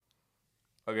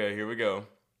Okay, here we go.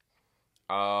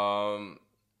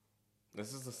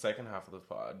 This is the second half of the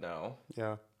pod now.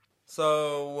 Yeah.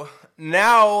 So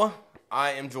now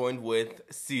I am joined with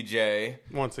CJ.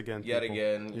 Once again, Yet people.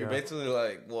 again. You're Yeah. basically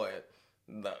like, what?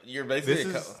 You're basically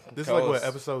This a is like what,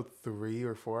 episode 3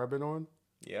 or 4 I've been on?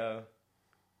 Yeah.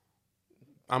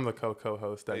 I'm the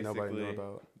co-host that nobody knew Basically,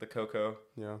 about. The Coco.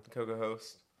 Yeah. The Coco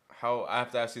host. I have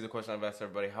to ask you the question I've asked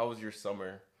everybody. How was your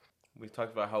summer? We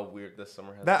talked about how weird this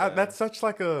summer has been. That's such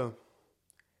like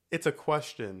it's a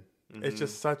question. Mm-hmm. It's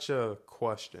just such a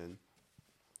question.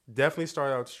 Definitely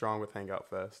started out strong with Hangout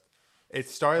Fest. It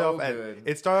started off at a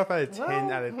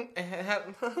 10 out of.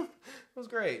 It was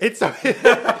great. It started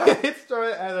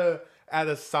at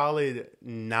a solid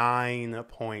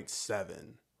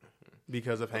 9.7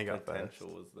 because of Hangout Fest. Potential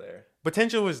was there.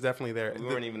 Potential was definitely there. We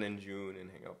weren't even in June in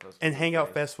Hangout Fest. And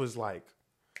Hangout Fest was like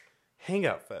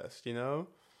Hangout Fest, you know?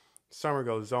 Summer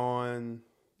goes on,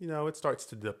 you know, it starts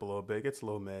to dip a little bit, gets a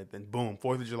little mid, then boom,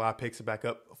 4th of July picks it back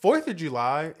up. 4th of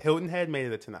July, Hilton Head made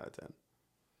it a 10 out of 10.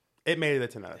 It made it a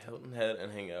 10 out of 10. Hilton Head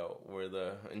and Hangout were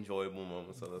the enjoyable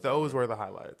moments of the Those were the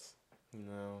highlights.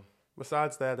 No.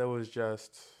 Besides that, it was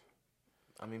just...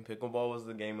 I mean, pickleball was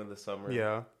the game of the summer.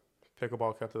 Yeah,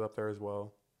 pickleball kept it up there as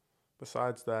well.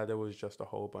 Besides that, it was just a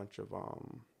whole bunch of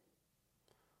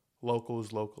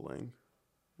localing.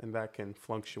 And that can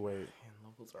fluctuate. Man,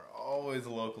 locals are always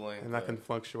localing. And that can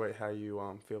fluctuate how you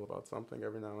feel about something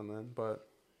every now and then. But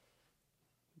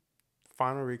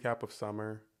final recap of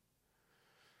summer.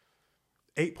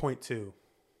 8.2.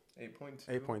 8.2?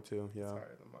 8.2, yeah.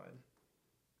 Sorry, than mine.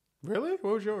 Really?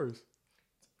 What was yours?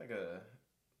 It's like a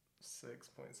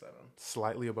 6.7.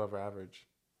 Slightly above average.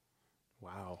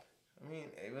 Wow. I mean,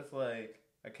 it was like,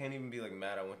 I can't even be like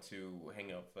mad I went to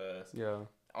Hangout Fest. Yeah.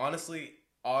 Honestly,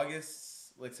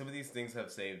 August, like some of these things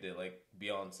have saved it, like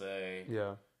Beyonce.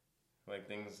 Yeah. Like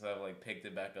things have like picked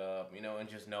it back up, you know, and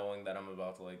just knowing that I'm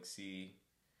about to like see,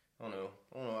 I don't know.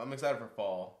 I'm excited for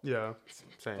fall. Yeah.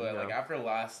 Same. But yeah. like after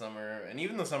last summer, and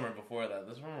even the summer before that,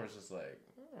 this summer was just like,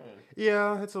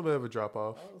 yeah, it's a bit of a drop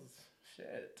off. that was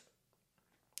shit.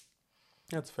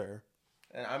 That's fair.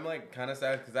 And I'm like kind of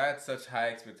sad because I had such high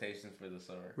expectations for the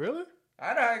summer. Really? I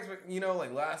had high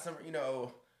like last summer,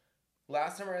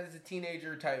 last summer I was a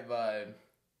teenager type vibe.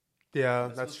 Yeah,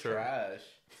 This that's was true. Trash.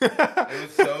 It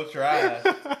was so trash.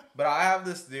 But I have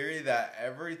this theory that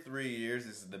every 3 years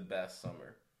this is the best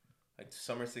summer. Like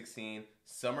summer 16,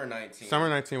 summer 19. Summer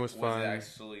 19 was fun. Was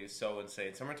actually so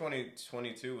insane. Summer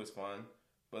 2022 was fun.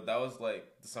 But that was like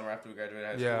the summer after we graduated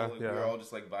high school. Like, we were all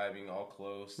just like vibing all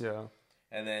close. Yeah.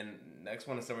 And then next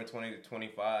one is summer 20 to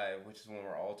 25, which is when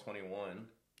we're all 21.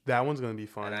 That one's going to be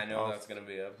fun. And I know that's going to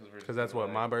be up. Because that's what,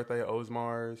 my birthday,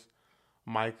 Osmar's,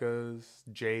 Micah's,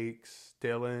 Jake's,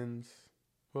 Dylan's.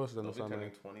 Who else is in the They'll be summer?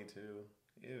 turning 22.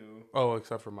 Ew. Oh,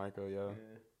 except for Micah, yeah.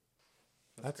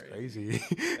 That's crazy.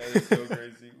 That is so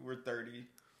crazy. We're 30.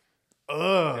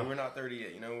 Ugh. And we're not 30 yet.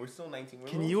 We're still 19. We're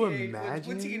Can you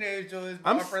imagine? We're teenagers.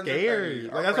 I'm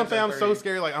scared. Like, that's what I'm saying. I'm so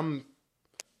scared. Like, I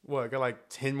got like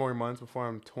 10 more months before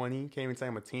I'm 20. Can't even say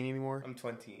I'm a teen anymore. I'm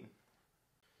 20.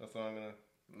 That's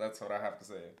what I have to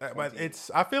say. But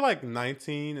I feel like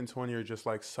 19 and 20 are just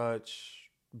like such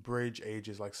bridge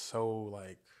ages, like so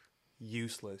like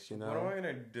useless, you know? What am I going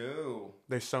to do?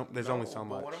 There's only so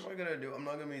much. What am I going to do? I'm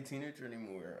not going to be a teenager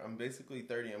anymore. I'm basically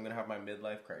 30. I'm going to have my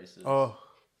midlife crisis. Oh.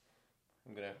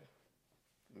 I'm going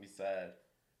to be sad.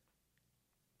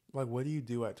 Like, what do you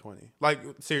do at 20? Like,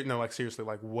 seriously,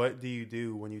 like, what do you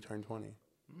do when you turn 20?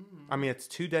 I mean, it's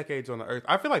 2 decades on the earth.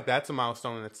 I feel like that's a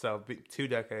milestone in itself. 2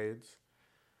 decades.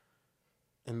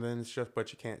 And then it's just,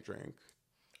 but you can't drink.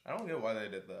 I don't get why they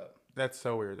did that. That's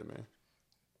so weird to me.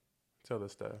 Till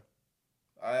this day.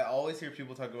 I always hear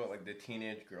people talk about, like, the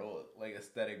teenage girl, like,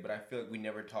 aesthetic, but I feel like we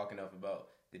never talk enough about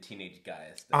the teenage guy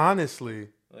aesthetic. Honestly.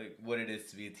 Like, what it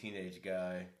is to be a teenage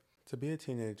guy. To be a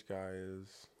teenage guy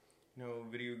is...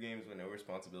 video games with no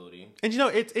responsibility. And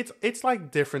it's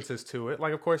like differences to it.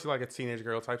 Like, of course, like it's teenage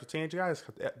girl types, teenage guys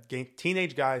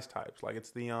types. Like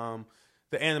it's the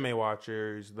anime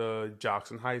watchers, the jocks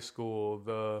in high school,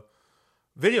 the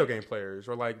video game players,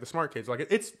 or like the smart kids. Like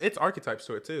it's archetypes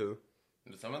to it too.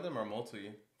 But some of them are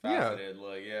multi-faceted.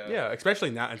 Yeah,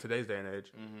 especially not in today's day and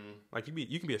age. Mm-hmm. Like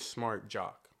you can be a smart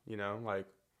jock. Like.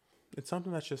 It's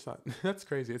something that's just not... That's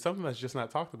crazy. It's something that's just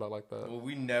not talked about like that. Well,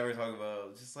 we never talk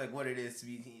about just like what it is to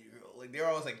be a teenage girl. Like they're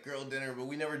always like girl dinner, but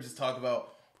we never just talk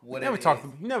about what it is.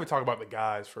 You never talk about the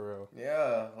guys for real.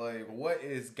 Yeah, like what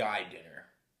is guy dinner?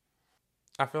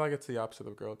 I feel like it's the opposite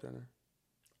of girl dinner.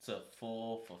 It's a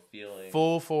full, fulfilling,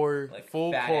 full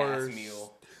fat course ass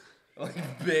meal.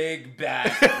 Like big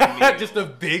back meal. Just a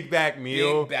big back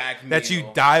meal. Big back meal. That you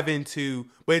dive into,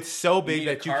 but it's so big you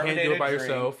that you can't do it by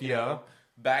yourself. You know?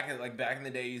 Back in the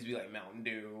day, it used to be like Mountain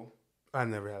Dew. I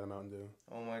never had a Mountain Dew.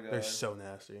 Oh my god, they're so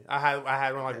nasty. I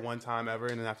had one like one time ever,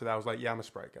 and then after that, I was like, yeah, I'm a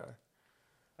Sprite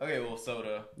guy. Okay, well,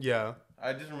 soda. Yeah.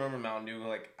 I just remember Mountain Dew.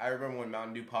 Like I remember when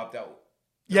Mountain Dew popped out.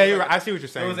 Yeah, you're right. I see what you're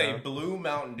saying. It was a blue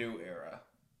Mountain Dew era.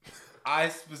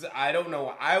 I don't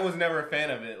know. I was never a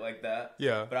fan of it like that.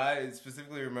 Yeah. But I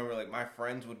specifically remember like my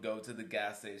friends would go to the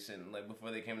gas station like before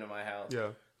they came to my house. Yeah.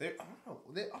 I don't know.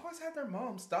 They always had their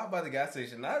mom stop by the gas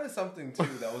station. That is something too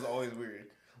that was always weird.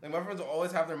 Like my friends would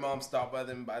always have their mom stop by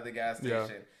them by the gas station.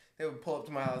 Yeah. They would pull up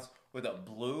to my house with a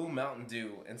blue Mountain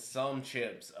Dew and some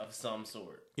chips of some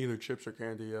sort. Either chips or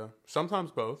candy, yeah. Sometimes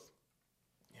both.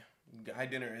 Yeah. Guy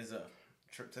dinner is a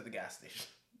trip to the gas station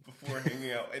before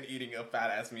hanging out and eating a fat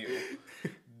ass meal.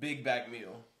 Big back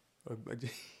meal. I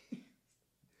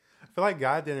feel like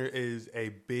guy dinner is a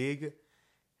big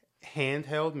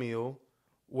handheld meal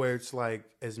where it's like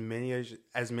as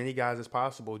many guys as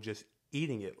possible just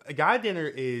eating it. A guy dinner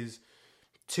is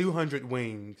 200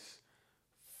 wings,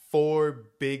 4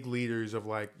 big liters of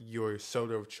like your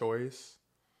soda of choice,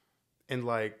 and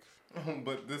like.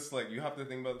 But this like you have to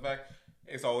think about the fact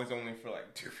it's always only for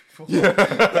like 2 people. Yeah.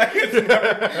 Like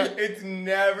it's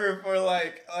never for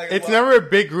like it's never a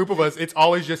big group of us. It's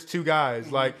always just 2 guys.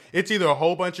 Mm-hmm. Like it's either a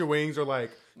whole bunch of wings or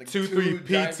like 2-3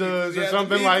 pizzas or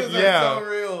something like yeah. So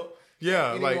real.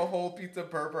 Yeah, eating like a whole pizza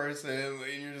per person,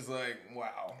 and you're just like,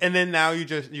 wow. And then now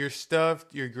you're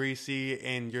stuffed, you're greasy,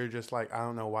 and you're just like, I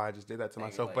don't know why I just did that to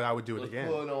myself, like, but I would do it again.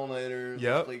 Let's pull it on later.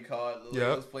 Yep. Let's play COD.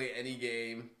 Let's play any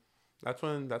game. That's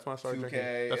when I started 2K.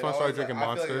 drinking. That's when I started drinking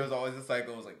Monster. I feel like there was always a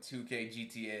cycle. It was like 2K,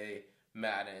 GTA,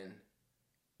 Madden.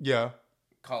 Yeah.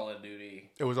 Call of Duty.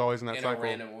 It was always in that cycle. In a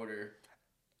random order.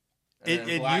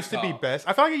 It used to be best.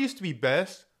 I feel like it used to be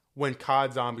best when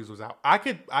COD Zombies was out. I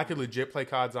could legit play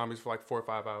COD Zombies for like 4 or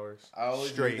 5 hours. I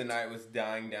always knew the night was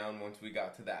dying down once we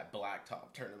got to that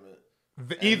blacktop tournament.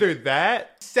 Either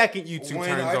that, second YouTube turns on.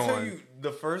 When I tell you,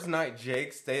 the first night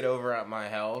Jake stayed over at my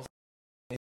house,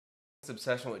 his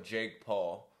obsession with Jake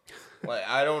Paul. Like,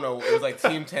 I don't know. It was like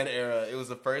Team 10 era. It was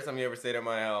the first time he ever stayed at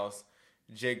my house.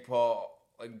 Jake Paul,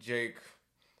 like Jake...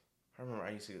 I remember I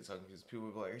used to get so confused. People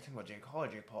would be like, "Are you talking about Jake Paul or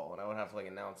Jake Paul?" And I would have to like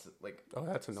announce it, like, "Oh,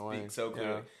 that's annoying." Speak so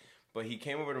clearly. Yeah. But he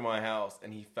came over to my house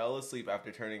and he fell asleep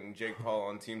after turning Jake Paul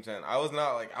on Team 10. I was in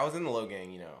the low gang,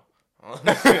 you know. I'm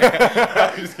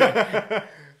just kidding.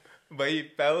 But he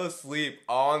fell asleep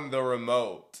on the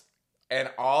remote,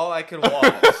 and all I could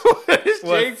watch was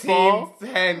Jake Paul?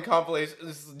 Team 10 compilation.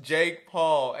 This is Jake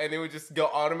Paul, and it would just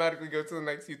automatically go to the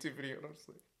next YouTube video, and I'm just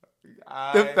like.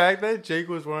 The fact that Jake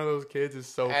was one of those kids is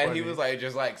so funny. And he was like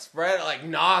just like spread like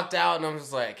knocked out, and I'm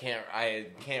just like I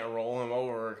can't roll him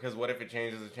over because what if it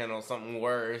changes the channel to something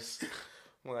worse?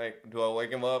 Like, do I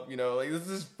wake him up? You know, like this is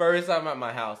his first time at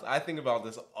my house. I think about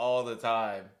this all the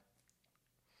time.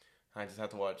 I just have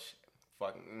to watch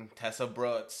fucking Tessa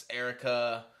Brooks,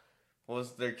 Erica. What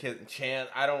was their kid? Chant?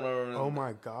 I don't know. Oh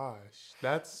my gosh,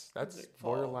 that's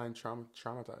borderline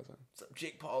traumatizing. Some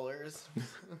Jake Paulers.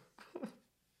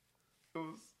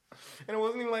 And it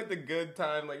wasn't even like the good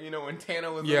time, like, you know, when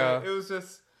Tana was in it. It was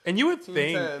just. And you would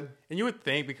think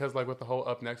because like with the whole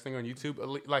Up Next thing on YouTube, at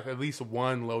least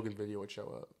one Logan video would show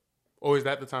up. Or is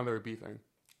that the time they were beefing?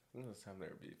 I think it was the time they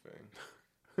were beefing.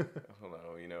 I don't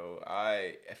know. You know,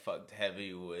 I fucked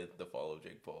heavy with the Fall of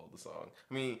Jake Paul, the song.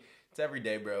 I mean, It's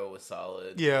Everyday Bro was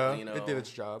solid. Yeah, you know, it did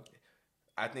its job.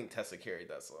 I think Tessa carried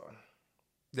that song.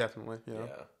 Definitely,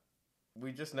 yeah.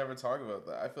 We just never talk about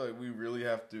that. I feel like we really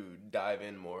have to dive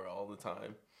in more all the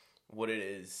time. What it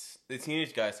is. What is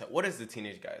the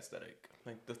teenage guy aesthetic?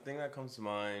 Like, the thing that comes to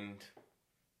mind...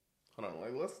 Hold on,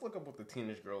 like, let's look up what the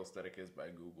teenage girl aesthetic is by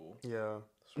Google. Yeah.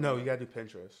 No, you gotta do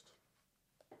Pinterest.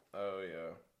 Oh,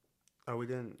 yeah. Oh, we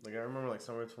didn't. Like, I remember, like,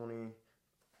 summer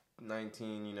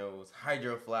 2019, you know, it was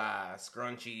Hydro Flask,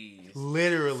 scrunchies.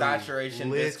 Literally.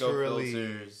 Saturation disco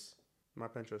filters. My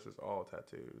Pinterest is all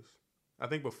tattoos. I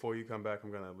think before you come back,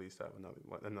 I'm gonna at least have another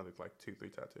like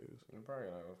 2-3 tattoos. I'm probably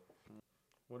gonna have.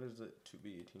 What is it to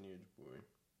be a teenage boy?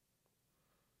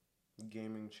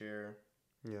 Gaming chair.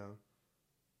 Yeah.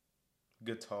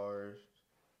 Guitars.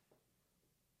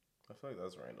 I feel like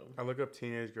that's random. I look up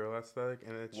teenage girl aesthetic,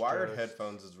 and it's wired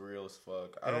headphones is real as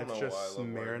fuck. I don't know why I love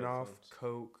wired Smirnoff, headphones.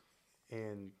 Coke,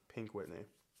 and Pink Whitney.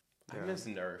 I miss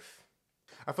Nerf.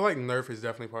 I feel like Nerf is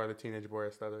definitely part of the teenage boy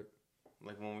aesthetic.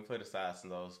 Like, when we played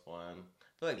Assassins, that was fun. I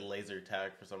feel like laser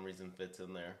tag, for some reason, fits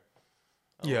in there.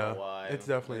 I don't know why. It's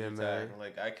definitely in there.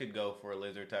 Like, I could go for a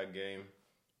laser tag game.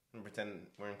 And pretend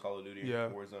we're in Call of Duty Yeah.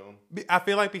 or Warzone. I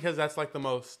feel like because that's like the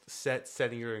most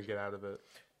setting you're gonna get out of it.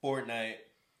 Fortnite.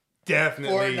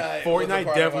 Definitely. Fortnite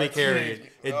definitely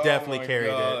carried. It definitely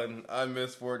carried it. I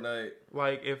miss Fortnite.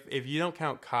 Like if you don't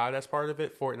count COD as part of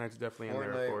it, Fortnite's definitely in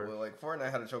there.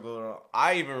 Fortnite had a chokehold.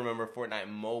 I even remember Fortnite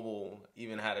Mobile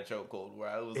even had a chokehold where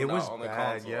I was not on the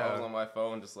console. Yeah. I was on my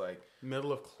phone, just like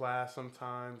middle of class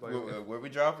sometimes. Like where we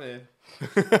dropping?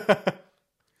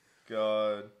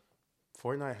 God.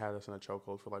 Fortnite had us in a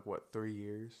chokehold for like what 3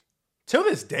 years? Till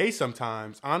this day,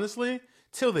 sometimes. Honestly,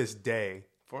 till this day.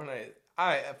 Fortnite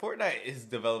is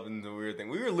developing into a weird thing.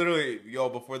 We were literally,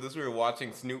 before this, we were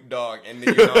watching Snoop Dogg and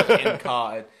Nicki Minaj in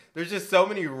COD. There's just so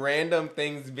many random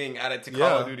things being added to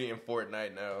Call of Duty and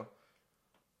Fortnite now.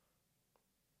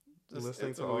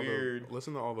 Listening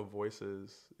to all the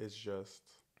voices is just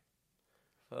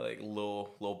like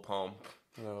Lil Pump.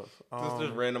 Just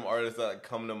there's random artists that like,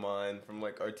 come to mind from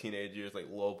like our teenage years, like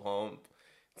Lil Pump,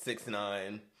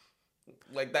 6ix9ine.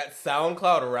 Like that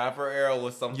SoundCloud rapper era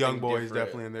was something. Young Boy's different.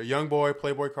 definitely in there. Young Boy,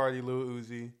 Playboy Cardi, Lil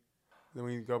Uzi. Then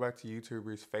we go back to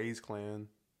YouTubers, FaZe Clan.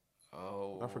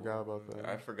 Oh, I forgot about that.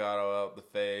 I forgot about the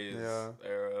FaZe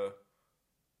era.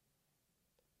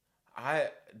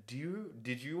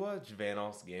 Did you watch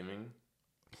Vanoss Gaming?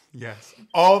 Yes,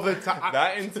 all the time.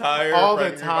 That entire all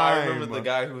the time. I remember the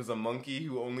guy who was a monkey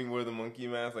who only wore the monkey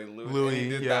mask, like Louis. He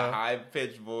did that high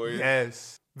pitched voice.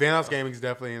 Yes, Vanoss Gaming's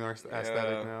definitely in our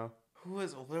aesthetic now.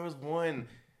 There was one.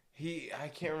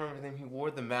 I can't remember his name. He wore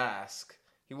the mask.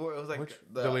 It was like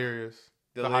Delirious.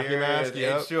 The hockey mask.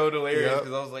 Yep. H2O Delirious.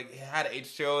 Because I was like, it had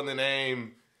H2O in the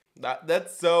name.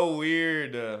 That's so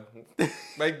weird.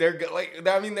 Like they're like,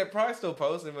 I mean, they're probably still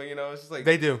posting, but it's just like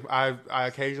they do. I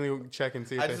occasionally check and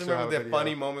see. If I just remember the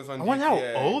funny moments on. I wonder how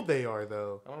old they are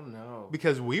though. I don't know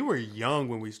because we were young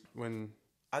when.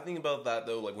 I think about that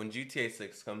though. Like when GTA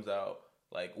 6 comes out,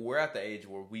 like we're at the age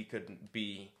where we could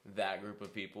be that group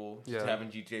of people just having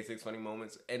GTA 6 funny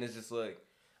moments, and it's just like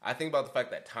I think about the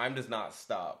fact that time does not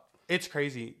stop. It's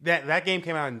crazy that game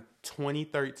came out in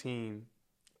 2013,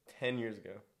 10 years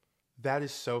ago. That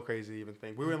is so crazy to even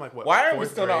think. We were in like what? Why are we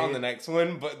still not on the next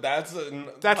one? But that's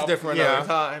different for another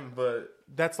time. But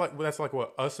that's like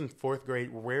what us in 4th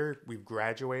grade, where we've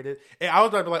graduated. And I was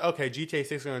about to be like, okay, GTA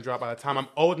 6 is gonna drop by the time I'm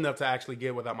old enough to actually get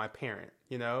it without my parent.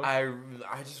 I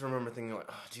just remember thinking like,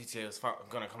 oh, GTA is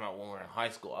gonna come out when we're in high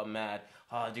school. I'm mad.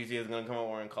 Oh, GTA is gonna come out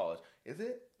when we're in college. Is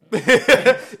it?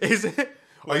 Is it?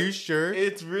 Are you sure?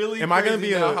 It's really. Am I gonna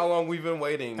be how long we've been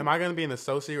waiting? Am I gonna be an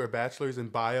associate or bachelor's in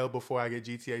bio before I get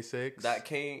GTA 6? That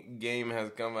game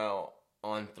has come out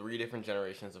on 3 different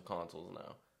generations of consoles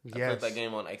now. I played that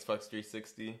game on Xbox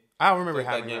 360. I don't remember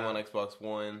having that game on Xbox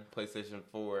One, PlayStation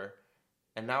 4,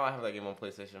 and now I have that game on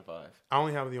PlayStation 5. I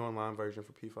only have the online version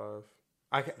for P5.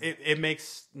 It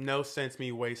makes no sense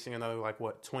me wasting another like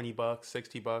what $20,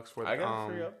 $60 for. I got a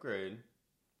free upgrade.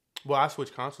 Well, I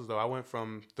switched consoles though. I went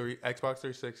from Xbox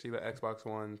 360 to Xbox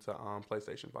One to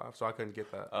PlayStation 5, so I couldn't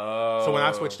get that. Oh. So when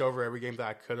I switched over, every game that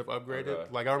I could have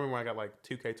upgraded, like I remember when I got like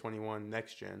 2K21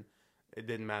 next gen, it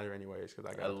didn't matter anyways because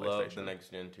I got. I love the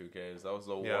next gen 2Ks. That was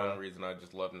the one reason I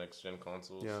just love next gen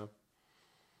consoles. Yeah.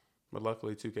 But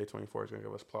luckily, 2K24 is gonna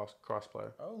give us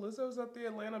crossplay. Oh, Lizzo's at the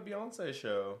Atlanta Beyonce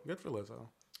show. Good for Lizzo.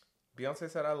 Beyonce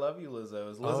said, "I love you, Lizzo."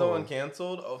 Is Lizzo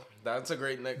uncanceled? Oh, that's a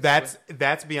great next. That's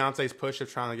Beyonce's push of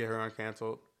trying to get her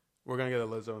uncanceled. We're gonna get a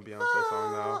Lizzo and Beyonce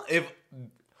song now. If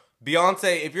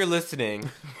Beyonce, if you're listening,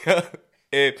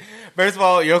 first of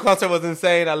all, your concert was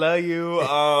insane. I love you.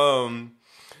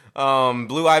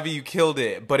 Blue Ivy, you killed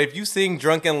it. But if you sing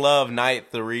 "Drunken Love"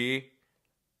 night 3,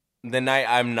 the night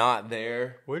I'm not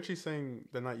there. What did she sing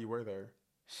the night you were there?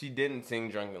 She didn't sing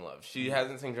 "Drunken Love." She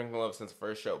hasn't sung "Drunken Love" since the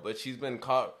first show, but she's been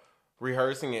caught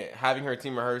rehearsing it, having her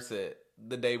team rehearse it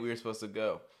the day we were supposed to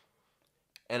go.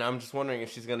 And I'm just wondering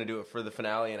if she's going to do it for the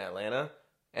finale in Atlanta.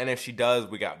 And if she does,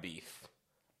 we got beef.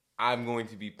 I'm going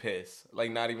to be pissed. Like,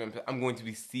 not even I'm going to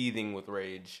be seething with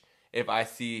rage if I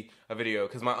see a video.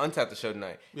 Because my aunt's at the show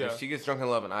tonight. Yeah. If she gets Drunken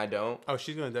Love and I don't,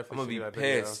 she's going to definitely I'm going to be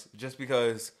pissed. Video. Just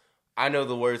because I know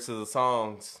the words to the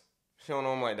songs. She don't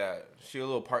know them like that. She a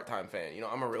little part-time fan.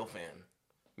 I'm a real fan.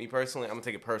 Me personally, I'm going to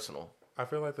take it personal. I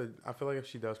feel like if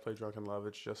she does play Drunken Love,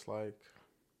 it's just like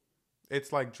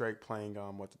it's like Drake playing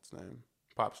what's its name?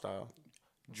 Pop Style.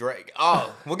 Drake.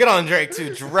 Oh, we'll get on Drake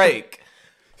too. Drake.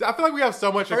 I feel like we have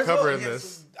so much to cover in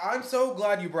this. I'm so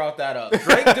glad you brought that up.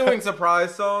 Drake doing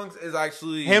surprise songs is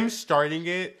actually him starting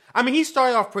it. I mean, he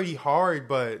started off pretty hard,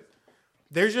 but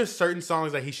there's just certain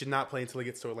songs that he should not play until he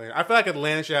gets to Atlanta. I feel like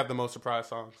Atlanta should have the most surprise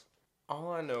songs.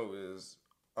 All I know is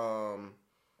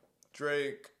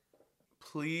Drake,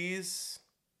 please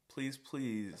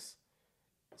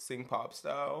sing pop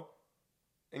style,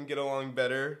 and get along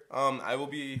better. I will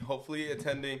be hopefully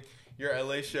attending your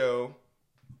LA show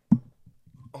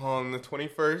on the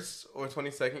 21st or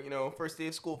 22nd. You know, first day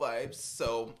of school vibes.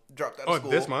 So dropped out of school.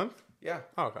 Oh, this month? Yeah.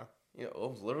 Oh, okay. You know,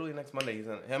 it was literally next Monday.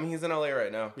 He's in LA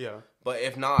right now. Yeah. But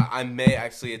if not, I may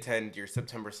actually attend your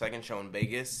September 2nd show in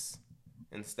Vegas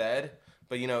instead.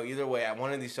 But, you know, either way, at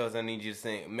one of these shows, I need you to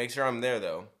sing. Make sure I'm there,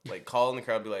 though. Like, call in the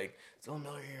crowd, be like, Dylan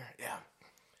Miller here. Yeah.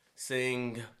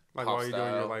 Sing. Like, while you're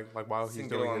doing your, like while he's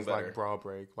doing his, like, bra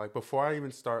break. Like, before I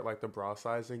even start, like, the bra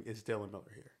sizing, is Dylan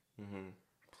Miller here. Mm-hmm.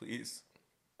 Please.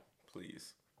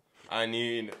 Please. I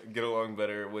need Get Along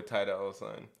Better with Ty Dolla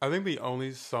 $ign. I think the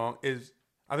only song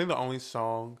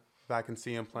that I can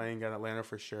see him playing at Atlanta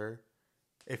for sure,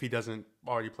 if he doesn't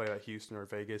already play at Houston or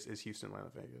Vegas, is Houston, Atlanta,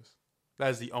 Vegas. That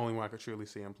is the only one I could truly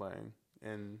see him playing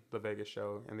in the Vegas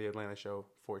show and the Atlanta show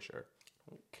for sure.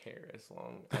 I don't care as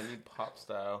long. I need pop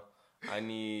style. I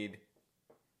need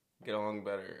Get Along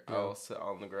Better. Yeah. I'll sit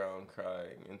on the ground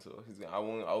crying until he's gonna.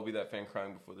 I'll be that fan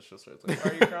crying before the show starts. Like,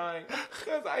 why are you crying?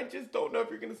 Because I just don't know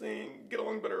if you're gonna sing Get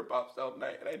Along Better or pop style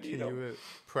tonight, and I need him.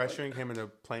 Pressuring him into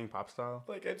playing pop style.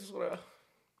 Like, I just wanna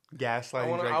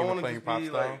gaslighting Drake into playing pop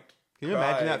style. Like, can you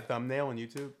imagine that thumbnail on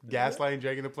YouTube? Gaslighting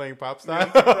Drake into playing pop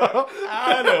style.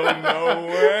 I don't know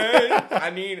what.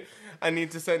 I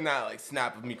need to send that like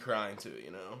snap of me crying to it.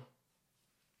 You know.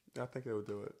 I think they would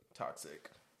do it. Toxic.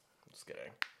 Just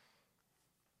kidding.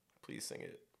 Please sing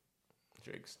it,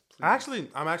 Drake's. Please.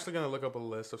 I'm actually gonna look up a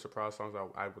list of surprise songs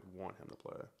I would want him to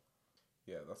play.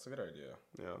 Yeah, that's a good idea.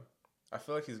 Yeah. I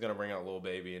feel like he's gonna bring out Lil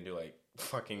Baby and do like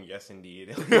fucking Yes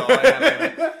Indeed.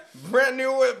 Brand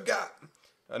new whip got.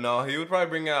 No, he would probably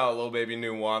bring out Lil Baby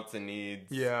new Wants and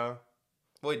Needs. Yeah.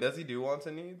 Wait, does he do Wants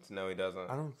and Needs? No, he doesn't.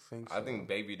 I don't think so. I think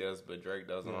Baby does, but Drake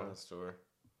doesn't on his tour.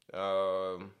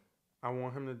 I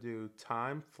want him to do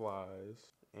Time Flies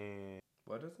and...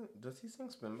 What does he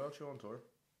sing Spin About You on tour?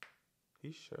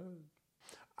 He should.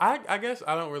 I guess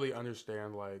I don't really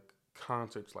understand like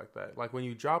concerts like that. Like when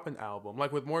you drop an album,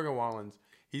 like with Morgan Wallen's,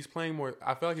 he's playing more.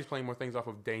 I feel like he's playing more things off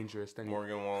of Dangerous than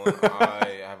Morgan Wallen.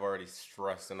 I have already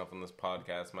stressed enough on this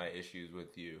podcast my issues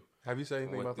with you. Have you said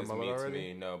anything about the mullet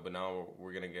already? No, but now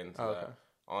we're gonna get into that. Okay.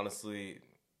 Honestly,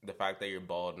 the fact that you're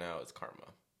bald now is karma.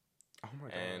 Oh my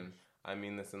god! And I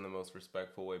mean this in the most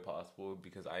respectful way possible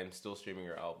because I am still streaming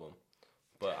your album.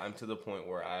 But I'm to the point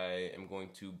where I am going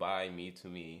to buy Me to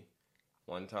Me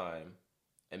one time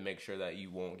and make sure that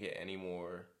you won't get any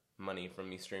more money from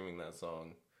me streaming that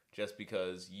song just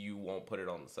because you won't put it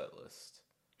on the set list.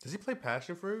 Does he play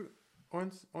Passion Fruit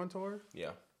on tour?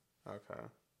 Yeah. Okay.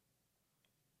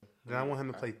 Then I want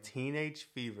him to play Teenage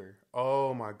Fever.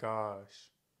 Oh my gosh.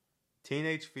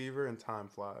 Teenage Fever and Time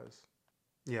Flies.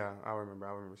 Yeah, I remember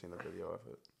seeing the video of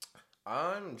it.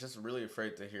 I'm just really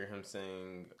afraid to hear him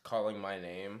sing Calling My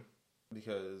Name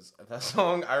because that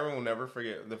song, I will never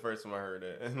forget the first time I heard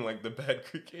it and like the bed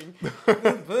creaking.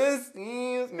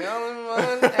 Pussy's calling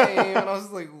my name. And I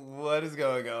was like, what is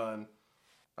going on?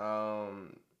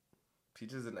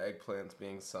 Peaches and Eggplants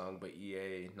being sung, but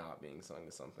EA not being sung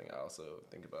is something I also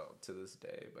think about to this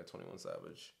day by 21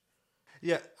 Savage.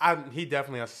 Yeah, he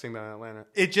definitely has to sing that in Atlanta.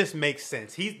 It just makes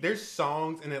sense. There's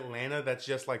songs in Atlanta that's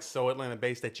just like so Atlanta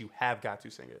based that you have got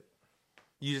to sing it.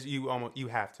 You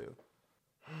have to.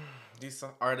 These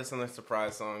artists and their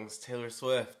surprise songs. Taylor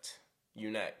Swift, You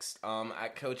Next.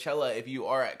 At Coachella, if you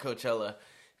are at Coachella,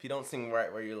 if you don't sing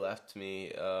Right Where You Left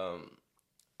Me, I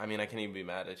mean I can't even be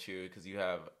mad at you because you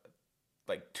have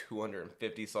like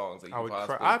 250 songs that you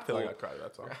possibly. I feel like I'd cry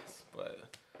that song, but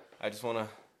I just want to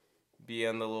be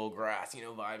in the little grass, you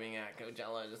know, vibing at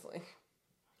Coachella, just like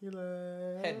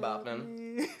head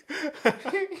bopping.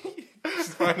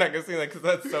 She's probably not gonna sing that because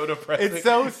that's so depressing. It's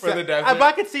so sad. The deaf.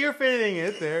 I could see her fitting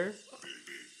it there.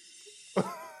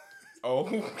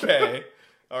 Okay,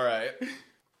 all right.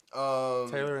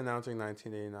 Taylor announcing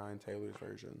 1989 Taylor's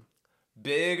version.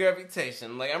 Big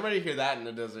Reputation. Like I'm ready to hear that in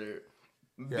the desert.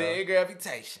 Yeah. Big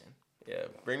Reputation. Yeah,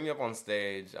 bring me up on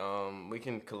stage. We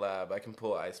can collab. I can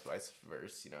pull Ice Spice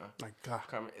verse, you know. My God.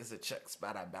 Karma is a check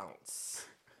spot I bounce.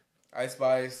 Ice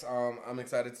Spice, I'm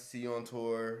excited to see you on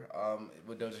tour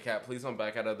with Doja Cat. Please don't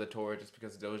back out of the tour just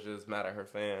because Doja's mad at her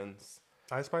fans.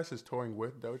 Ice Spice is touring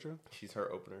with Doja? She's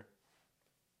her opener.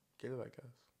 Get it, I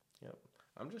guess. Yep.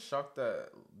 I'm just shocked that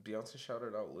Beyonce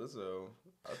shouted out Lizzo.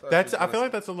 I feel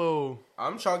like that's a little...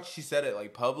 I'm shocked she said it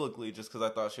like publicly just because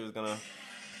I thought she was going to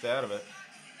stay out of it.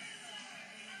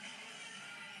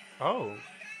 Oh.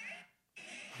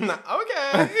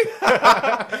 Okay.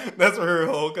 That's her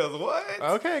whole cause what?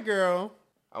 Okay, girl.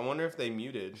 I wonder if they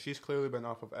muted. She's clearly been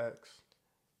off of X.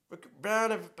 Look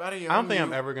around everybody. I don't think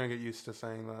I'm ever going to get used to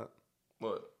saying that.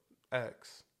 What?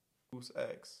 X. Who's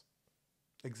X?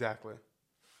 Exactly.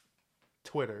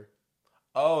 Twitter.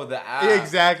 Oh, the app.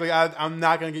 Exactly. I'm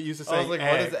not gonna get used to saying I was like,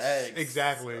 X. what is X?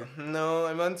 Exactly. No,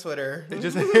 I'm on Twitter. It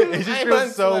just I'm on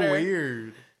feels so Twitter.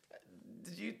 weird.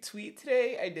 Did you tweet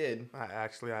today? I did. I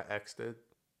X'd it.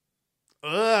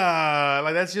 Ugh,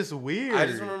 like that's just weird. I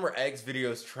just remember X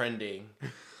videos trending,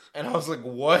 and I was like,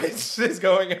 what is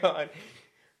going on?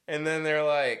 And then they're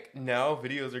like, now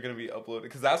videos are gonna be uploaded,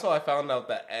 because that's how I found out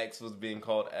that X was being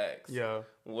called X. Yeah.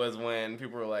 Was when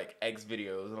people were like X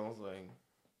videos, and I was like,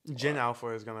 Gen Alpha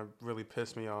is gonna really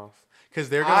piss me off because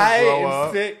they're gonna grow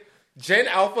up. Gen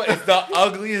Alpha is the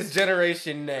ugliest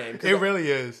generation name. It really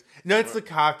is. No, it's the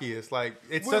cockiest. Like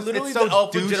it's We're so, literally it's so the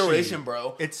Alpha douchey. generation,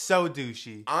 bro. It's so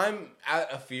douchey. I'm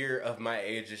at a fear of my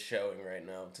age is showing right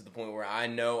now, to the point where I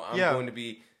know I'm going to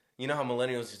be. You know how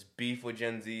millennials just beef with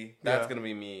Gen Z? That's gonna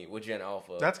be me with Gen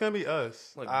Alpha. That's gonna be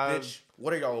us. Like, bitch,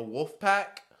 what are y'all, a wolf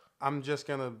pack? I'm just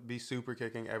gonna be super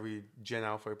kicking every Gen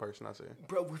Alpha person I see.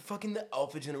 Bro, we're fucking the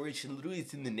Alpha generation. Literally,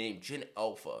 it's in the name. Gen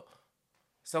Alpha.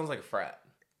 Sounds like a frat.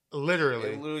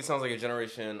 Literally. It literally sounds like a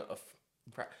generation of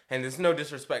frat. And there's no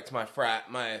disrespect to my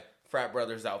frat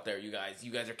brothers out there, you guys.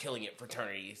 You guys are killing it,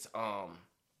 fraternities.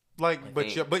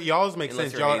 But y'all's make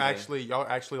sense. Y'all hazing.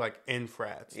 actually like in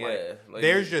frats. Yeah. Like,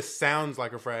 theirs just sounds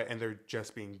like a frat, and they're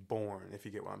just being born. If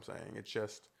you get what I'm saying, it's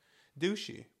just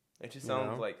douchey. It just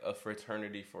sounds like a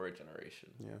fraternity for a generation.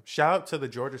 Yeah. Shout out to the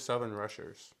Georgia Southern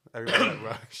rushers. Everybody that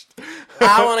rushed.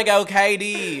 I want to go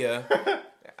KD.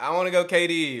 I want to go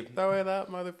KD. Throw it up,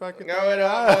 motherfucker. Throw it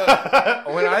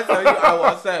up. When I tell you I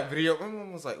watched that video, my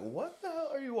mom was like, what the hell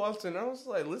are you watching? I was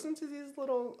like, listen to these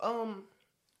little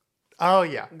oh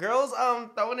yeah, girls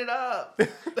throwing it up.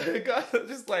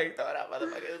 Just like throw it up,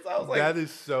 motherfuckers. I was like, that is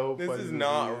so funny. This is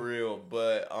not real,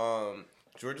 but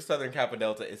Georgia Southern Kappa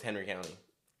Delta is Henry County.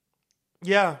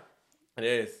 Yeah. It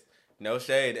is. No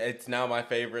shade. It's now my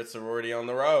favorite sorority on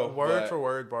the row. Word for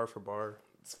word, bar for bar.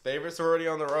 It's favorite sorority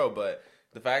on the row, but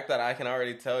the fact that I can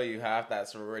already tell you half that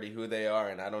sorority who they are,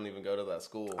 and I don't even go to that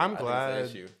school. I'm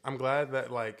glad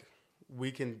that like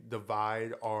we can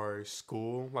divide our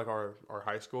school, like our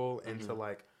high school, into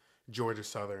like Georgia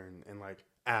Southern and like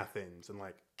Athens and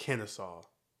like Kennesaw.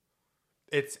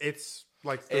 It's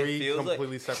like three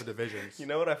completely separate divisions. You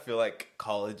know what I feel like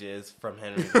college is from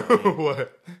Henry County?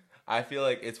 What? I feel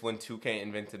like it's when 2K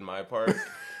invented my park.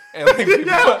 And like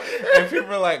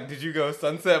people are like, did you go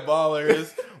Sunset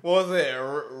Ballers? What was it?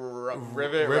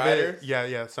 Rivet Riders?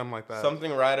 Yeah, something like that.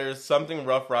 Something Riders, something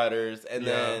Rough Riders, and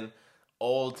then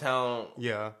Old Town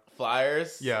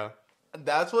Flyers. Yeah.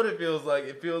 That's what it feels like.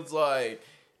 It feels like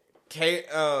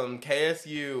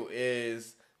KSU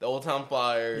is the Old Town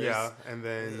Flyers. Yeah, and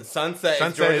then Sunset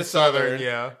is Georgia Southern.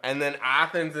 Yeah. And then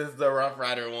Athens is the Rough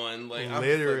Rider one. Like,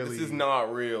 literally. This is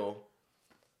not real.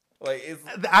 Like, it's...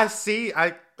 I see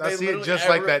it just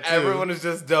like that, too. Everyone is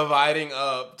just dividing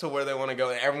up to where they want to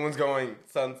go. And everyone's going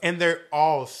Sunset. And they're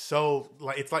all so...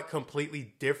 like it's like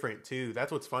completely different, too.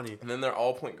 That's what's funny. And then they're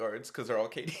all point guards because they're all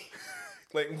KD.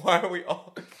 Like, why are we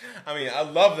all... I mean, I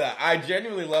love that. I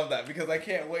genuinely love that because I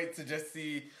can't wait to just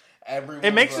see...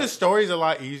 It makes the stories a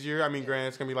lot easier. I mean, granted,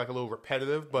 it's gonna be like a little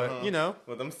repetitive, but you know,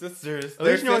 with them sisters, at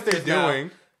least you know what they're doing.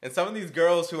 Now. And some of these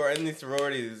girls who are in these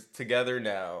sororities together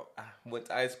now went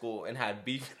to high school and had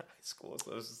beef in high school.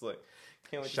 So it's just like,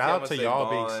 can't wait to shout out to y'all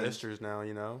being sisters now.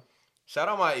 You know, shout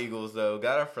out my Eagles though.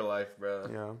 Got her for life, bro.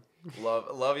 Yeah,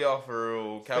 love y'all for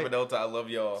real. Kappa Delta, I love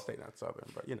y'all. State not Southern,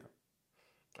 but you know.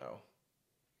 Oh,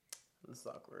 this is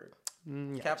awkward.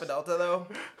 Yes. Kappa Delta though.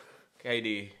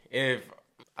 KD, if.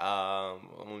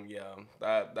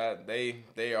 That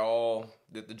they all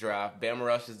did the draft. Bama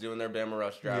Rush is doing their Bama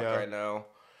Rush draft right now.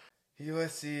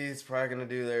 USC is probably gonna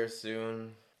do theirs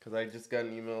soon because I just got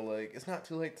an email like it's not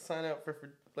too late to sign up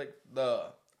for like the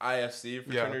IFC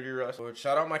fraternity rush. But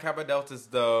shout out my Kappa Deltas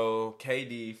though.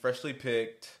 KD freshly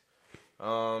picked.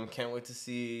 Can't wait to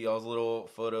see y'all's little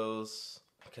photos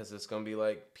because it's gonna be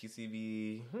like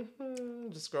PCB.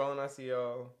 Just scrolling, I see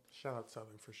y'all. Shout out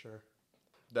Southern for sure.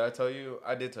 Did I tell you?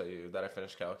 I did tell you that I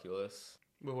finished calculus.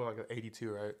 We were like an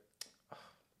 82, right?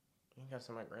 You got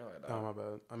some my grade like that. Oh, my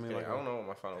bad. I mean, I don't know what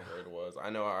my final grade was. I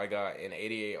know I got an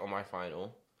 88 on my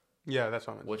final. Yeah, that's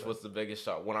what I meant. Which was the biggest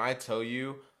shot. When I tell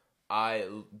you, I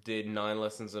did 9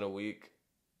 lessons in a week.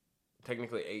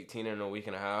 Technically 18 in a week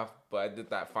and a half. But I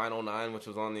did that final 9, which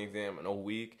was on the exam, in a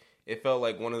week. It felt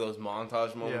like one of those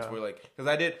montage moments where like... Because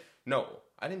I didn't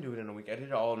do it in a week. I did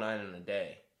it all 9 in a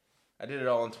day. I did it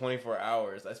all in 24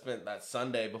 hours. I spent that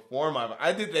Sunday before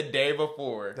I did the day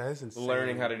before. That is insane.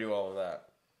 Learning how to do all of that.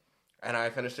 And I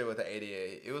finished it with an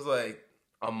 88. It was like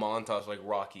a montage, like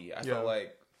Rocky. I felt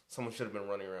like someone should have been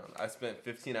running around. I spent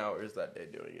 15 hours that day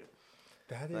doing it.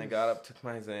 That And I got up, took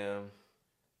my exam.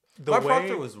 The My way...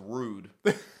 proctor was rude.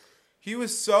 He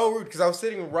was so rude because I was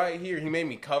sitting right here. He made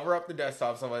me cover up the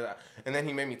desktop, stuff like that. And then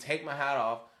he made me take my hat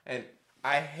off. And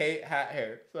I hate hat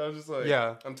hair. So I was just like,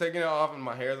 yeah. I'm taking it off and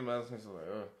my hair's a mess. He's like,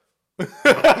 ugh.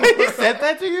 He said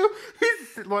that to you?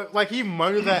 Like he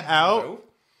muttered that out? No.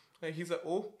 And he's like,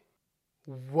 oh.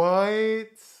 What?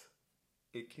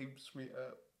 It keeps me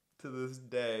up to this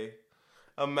day.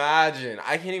 Imagine.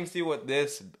 I can't even see what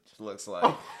this looks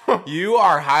like. You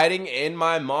are hiding in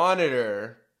my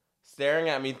monitor, staring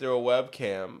at me through a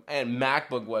webcam and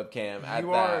MacBook webcam at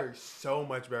You that. are so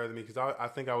much better than me because I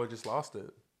think I would have just lost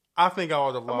it. I think I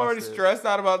would have lost it. I'm already stressed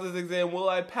out about this exam. Will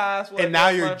I pass? And now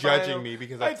you're judging me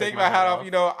because I take my hat off.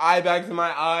 You know, eye bags in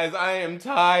my eyes. I am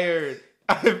tired.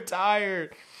 I'm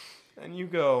tired. And you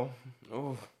go,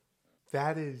 oh.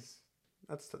 That's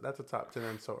a top 10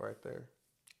 insult right there.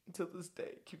 Until this day,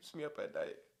 it keeps me up at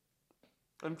night.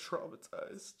 I'm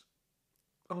traumatized.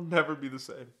 I'll never be the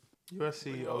same.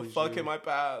 USC owes you... Fuck him, I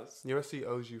passed. USC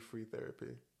owes you free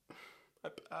therapy. I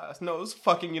passed. No, it was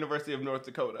fucking University of North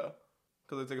Dakota.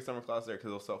 Because I took a summer class there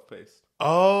because it was self-paced.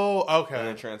 Oh, okay. And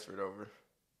then transferred over.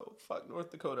 Oh, fuck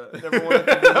North Dakota. I never wanted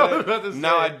to visit it.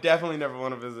 Now I definitely never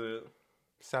want to visit it.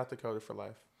 South Dakota for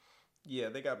life. Yeah,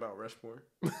 they got Mount Rushmore.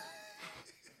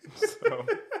 So,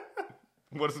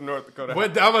 what does North Dakota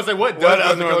have? I was going to say, what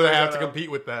does North Dakota have to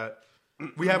compete with that?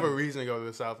 We have a reason to go to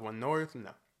the South one. North? No.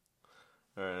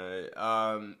 All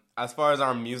right. As far as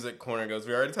our music corner goes,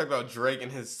 we already talked about Drake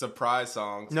and his surprise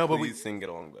songs. No, but Please sing Get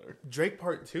Along Better. Drake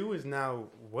Part 2 is now,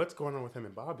 what's going on with him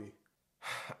and Bobby?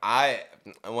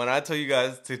 When I tell you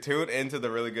guys to tune into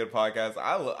the Really Good podcast,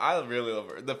 I really love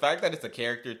her. The fact that it's a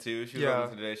character too. She was on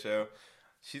the Today Show.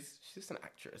 She's an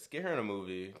actress. Get her in a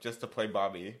movie just to play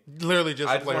Bobby. Literally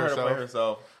just to play herself. Her to play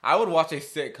herself. I would watch a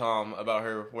sitcom about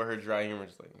her where her dry humor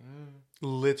is like.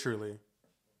 Literally.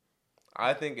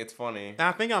 I think it's funny. And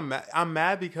I think I'm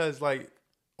mad because I'm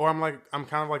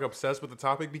kind of like obsessed with the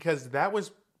topic because that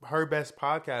was her best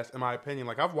podcast in my opinion.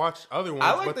 Like I've watched other ones.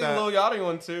 I like the Lil Yachty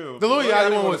one too. The Lil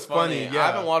Yachty one was funny. Yeah. I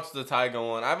haven't watched the Tyga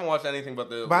one. I haven't watched anything but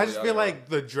the. But I just feel like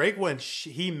the Drake one,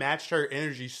 he matched her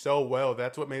energy so well.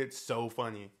 That's what made it so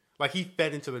funny. Like he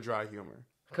fed into the dry humor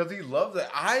because he loves it.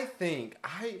 I think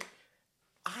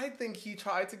he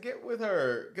tried to get with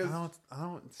her because I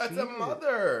don't. That's a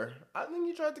mother. I think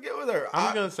he tried to get with her.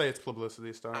 I'm gonna say it's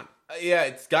publicity stunt. Yeah,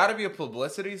 it's got to be a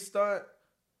publicity stunt.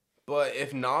 But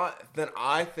if not, then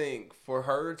I think for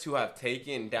her to have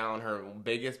taken down her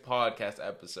biggest podcast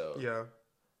episode,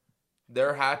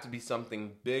 there had to be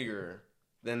something bigger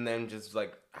than them just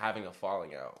like having a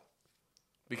falling out.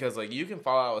 Because like you can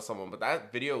fall out with someone, but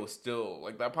that video was still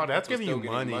like that podcast. That's was giving still you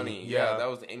getting money. Yeah, that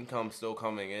was income still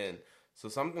coming in. So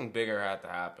something bigger had to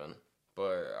happen.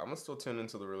 But I'm gonna still tune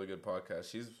into the Really Good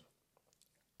podcast. She's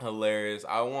hilarious.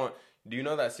 Do you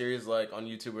know that series like on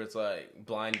YouTube where it's like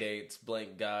blind dates,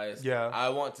 blank guys? Yeah. I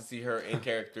want to see her in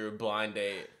character blind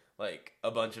date like a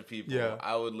bunch of people. Yeah.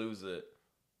 I would lose it.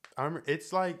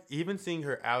 It's like even seeing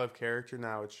her out of character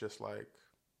now, it's just like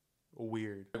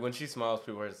weird. When she smiles,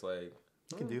 people are just like,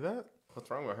 you can do that? What's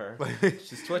wrong with her?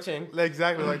 She's twitching.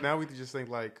 Exactly. Like now we just think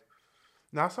like.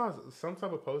 Now I saw some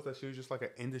type of post that she was just like an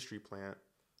industry plant.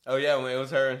 Oh yeah, when it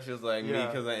was her and she was like, me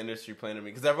because the industry planted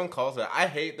me. Because everyone calls her. I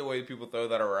hate the way people throw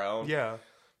that around. Yeah.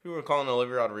 People were calling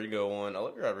Olivia Rodrigo one.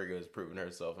 Olivia Rodrigo has proven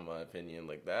herself, in my opinion,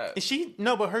 like that.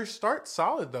 But her start's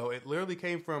solid though. It literally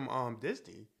came from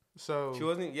Disney. So she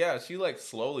wasn't. Yeah, she like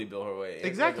slowly built her way.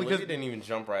 Exactly. Olivia didn't even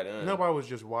jump right in. Nobody was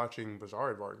just watching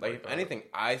Bizarre Varg. Like if anything,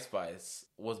 Ice Spice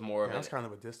was more of that's kind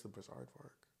of a diss to Bizarre Varg.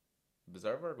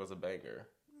 Bizarre Varg was a banger.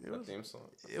 Theme song.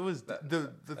 It was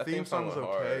the theme song was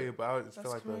okay, hard. but I just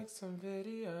feel like make some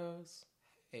videos.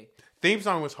 Hey. Theme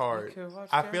song was hard.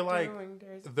 I feel like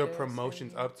the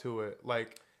promotions up to it,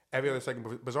 like every other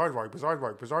second, Bizarre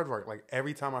Varg. Like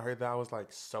every time I heard that, I was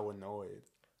like so annoyed.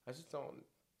 I just don't.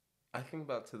 I think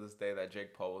about to this day that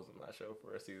Jake Paul was in that show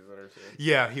for a season or two.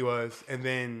 Yeah, he was, and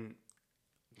then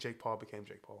Jake Paul became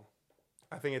Jake Paul.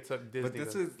 I think it took Disney. But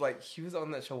this is like he was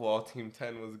on that show while Team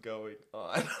 10 was going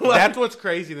on. That's what's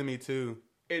crazy to me too.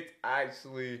 It's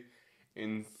actually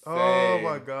insane. Oh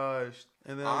my gosh!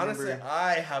 And then honestly,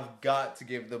 I have got to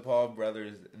give the Paul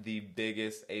brothers the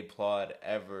biggest applaud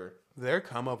ever. Their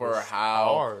come up for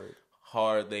how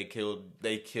hard they killed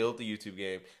the YouTube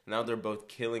game. Now they're both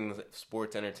killing the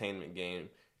sports entertainment game.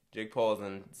 Jake Paul is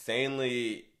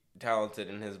insanely talented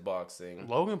in his boxing.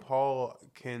 Logan Paul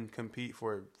can compete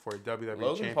for a WWE Logan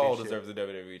championship. Paul deserves a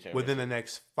WWE championship. Within the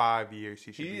next 5 years,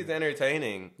 He's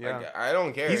entertaining. Yeah. Like, I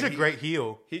don't care. He's a great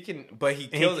heel. He can, but he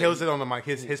kills it on the mic.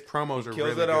 His promos are really good.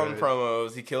 Kills it on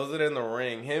promos. He kills it in the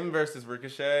ring. Him versus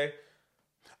Ricochet.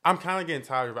 I'm kind of getting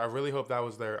tired of it. I really hope that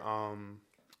was their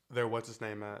what's his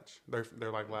name match.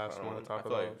 Their like last one to top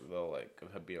it off. Like they'll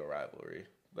like be a rivalry.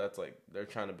 That's like they're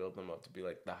trying to build them up to be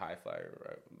like the high flyer,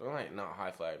 right? They're like not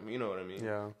high flyer, you know what I mean?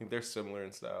 Yeah, they're similar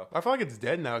in style. I feel like it's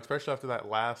dead now, especially after that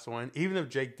last one. Even if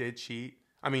Jake did cheat,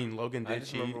 Logan did cheat. I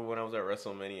just remember when I was at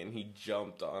WrestleMania and he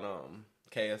jumped on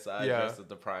KSI dressed as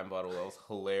the Prime bottle. That was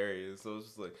hilarious. So it was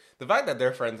just like the fact that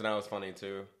they're friends now is funny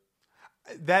too.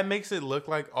 That makes it look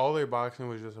like all their boxing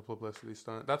was just a publicity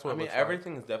stunt. That's what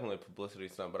everything is definitely a publicity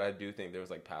stunt, but I do think there was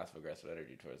like passive aggressive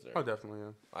energy towards there. Oh, definitely,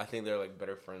 yeah. I think they're like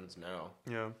better friends now.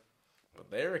 Yeah.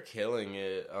 But they're killing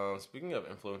it. Speaking of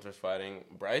influencers fighting,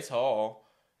 Bryce Hall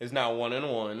is now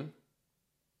 1-1.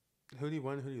 Who did he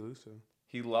win? Who did he lose to?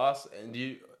 He lost. And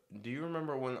do you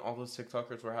remember when all those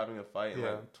TikTokers were having a fight in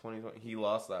like 2020? He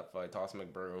lost that fight, Toss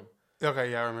McBrew.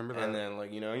 Okay, yeah, I remember that. And then,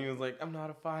 like, you know, he was like, I'm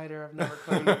not a fighter. I've never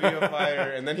claimed to be a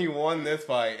fighter. And then he won this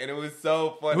fight. And it was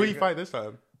so funny. Who did he fight this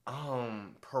time?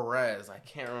 Perez. I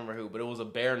can't remember who. But it was a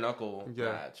bare knuckle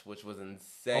match, which was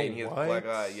insane. He was a black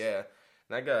guy. Yeah. And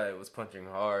that guy was punching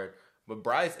hard. But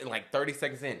Bryce, in like 30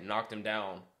 seconds in, knocked him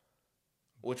down.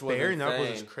 Which was bare knuckles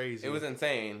is crazy. It was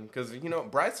insane. Because, you know,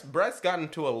 Bryce got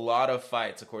into a lot of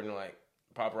fights, according to, like,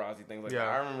 paparazzi, things like that.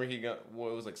 I remember he got, it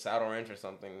was like Saddle Ranch or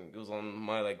something. It was on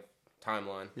my, like,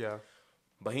 timeline. Yeah.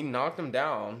 But he knocked him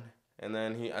down, and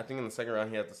then I think in the second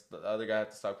round the other guy had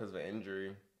to stop because of an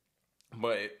injury.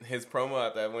 But his promo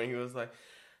at that point, he was like,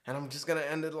 and I'm just gonna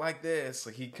end it like this.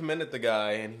 Like, he commended the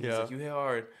guy, and he's like, you hit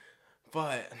hard.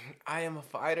 But I am a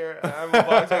fighter. I'm a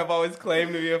boxer. I've always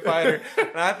claimed to be a fighter.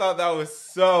 And I thought that was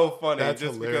so funny. That's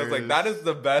just hilarious. Because, like, that is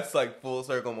the best, like, full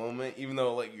circle moment, even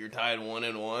though, like, you're tied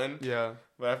 1-1. Yeah.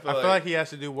 But I feel like he has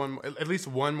to do at least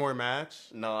one more match.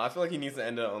 No, I feel like he needs to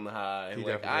end it on the high.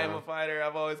 Like, I am a fighter.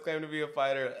 I've always claimed to be a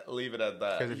fighter. Leave it at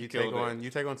that. Because if you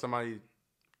take on somebody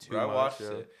too much. I watched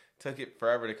it. Took it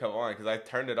forever to come on because I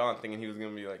turned it on thinking he was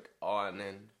gonna be like on,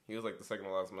 and he was like the second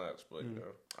to last match. But you know,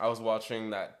 I was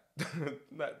watching that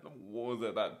what was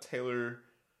it? That Taylor.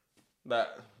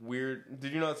 That weird.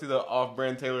 Did you not see the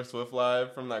off-brand Taylor Swift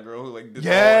live from that girl who like did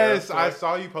Yes, I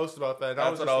saw you post about that.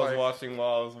 That's what I was watching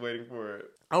while I was waiting for it.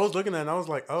 I was looking at it and I was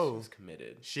like, oh. She was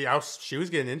committed. She was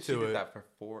getting into it. She did that for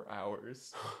 4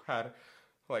 hours. Had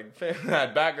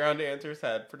background dancers,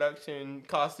 had production,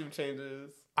 costume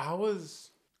changes.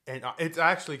 And it's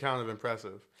actually kind of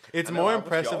impressive. It's more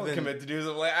impressive than commit to do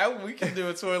something like we can do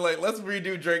a tour like let's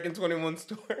redo Drake and 21's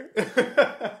tour.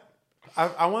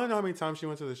 I want to know how many times she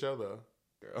went to the show though.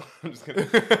 Girl, I'm just gonna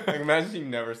like, imagine she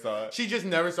never saw it. She just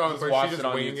never saw it. She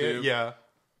just winging it. Yeah,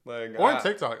 like or on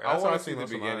TikTok. I want to see the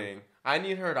beginning. I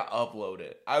need her to upload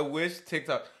it. I wish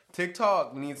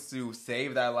TikTok needs to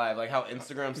save that live, like how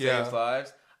Instagram saves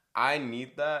lives. I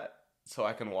need that so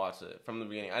I can watch it from the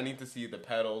beginning. I need to see the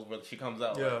pedals where she comes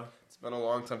out. Yeah, like, it's been a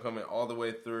long time coming all the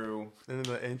way through. And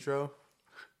then the intro.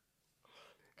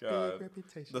 God,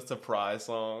 the surprise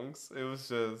songs. It was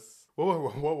just.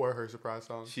 What were her surprise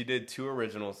songs? She did 2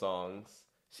 original songs.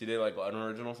 She did like an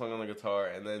original song on the guitar,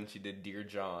 and then she did Dear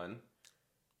John.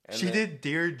 She did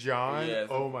Dear John? Yeah,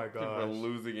 so oh my god. People are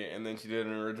losing it. And then she did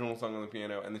an original song on the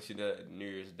piano, and then she did New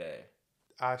Year's Day.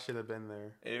 I should have been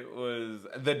there. It was...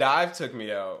 The dive took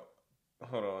me out.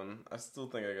 Hold on. I still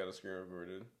think I got a screen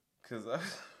recorded. Because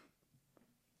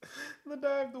the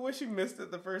dive, the way she missed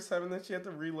it the first time, and then she had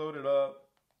to reload it up.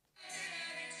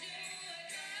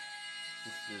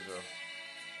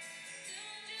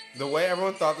 The way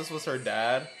everyone thought this was her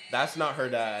dad, that's not her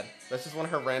dad. That's just one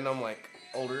of her random, like,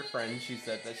 older friends, she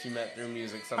said, that she met through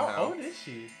music somehow. How old is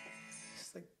she?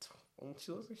 She's like,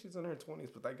 she looks like she's in her 20s,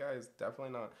 but that guy is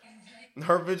definitely not.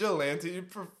 Her vigilante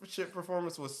shit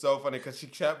performance was so funny because she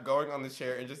kept going on the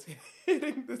chair and just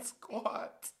hitting the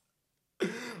squat.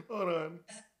 Hold on.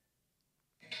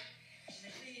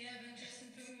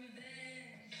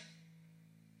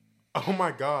 Oh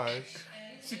my gosh.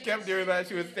 She kept doing that.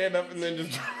 She would stand up and then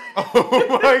just...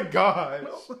 Oh my gosh.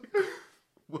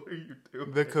 What are you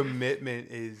doing? The commitment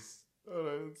is...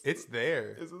 it's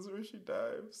there. Is this where she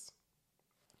dives?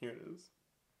 Here it is.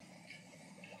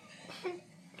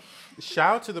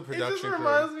 Shout out to the production crew. It just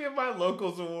reminds me of my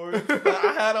Locals Awards that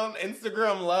I had on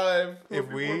Instagram Live. If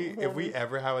we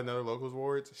ever have another Locals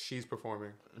Awards, she's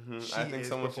performing. Mm-hmm. I think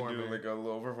someone should do like a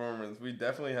little performance. We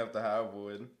definitely have to have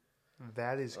one.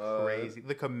 That is crazy.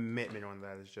 The commitment on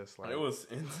that is just like... It was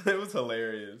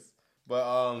hilarious.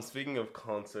 But speaking of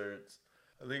concerts,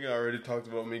 I think I already talked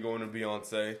about me going to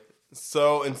Beyonce.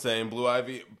 So insane. Blue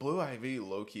Ivy,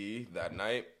 low key that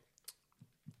night.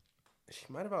 She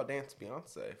might have outdanced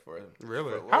Beyonce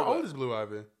Really? for a How little old bit. is Blue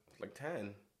Ivy? Like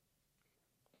 10.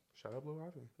 Shout out Blue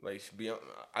Ivy. Like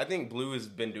I think Blue has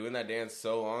been doing that dance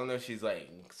so long though. She's like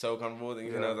so comfortable with it,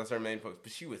 even though that's her main focus.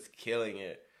 But she was killing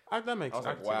it. That makes I was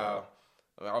sense. like, wow.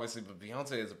 I mean, obviously, but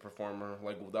Beyonce is a performer.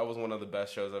 Like that was one of the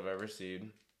best shows I've ever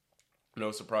seen.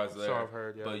 No surprise there. So I've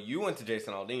heard. Yeah. But you went to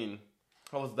Jason Aldean.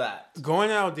 How was that? Going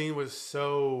to Aldean was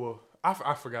so.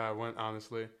 I forgot I went,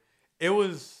 honestly. It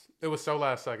was so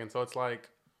last second. So it's like,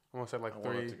 I almost said like I 3.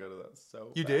 wanted to go to that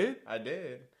so You bad. did? I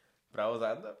did. But I was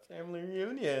at the family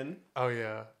reunion. Oh,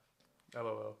 yeah.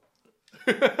 LOL.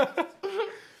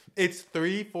 It's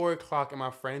 4 o'clock and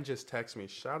my friend just texted me.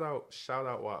 Shout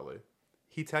out Watley.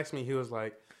 He texted me. He was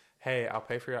like, hey, I'll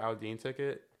pay for your Aldean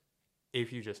ticket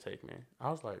if you just take me. I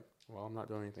was like, well, I'm not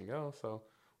doing anything else. So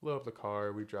load up the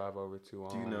car. We drive over to.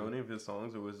 Do you know any of his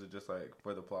songs, or was it just like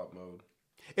for the plot mode?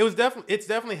 It's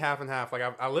definitely half and half. Like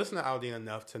I listened to Aldean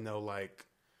enough to know, like,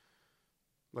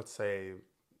 let's say,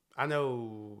 I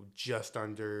know just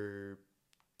under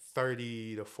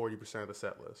 30 to 40% of the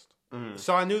set list. Mm-hmm.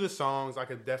 So I knew the songs. I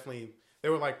could definitely.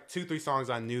 There were like 2-3 songs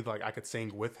I knew like I could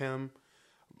sing with him.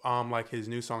 Like his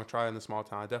new song "Try in the Small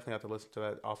Town." I definitely have to listen to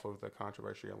that off of the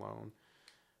Controversy alone.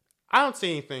 I don't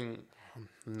see anything. I'm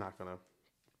not gonna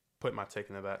put my take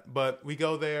into that. But we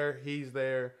go there. He's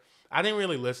there. I didn't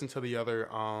really listen to the other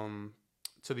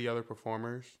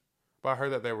performers, but I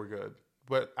heard that they were good.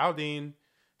 But Aldean,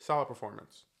 solid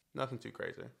performance. Nothing too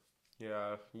crazy.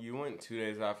 Yeah, you went 2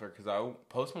 days after because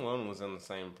Post Malone was in the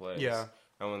same place. Yeah,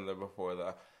 I went there before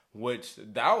that. Which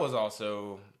that was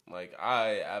also like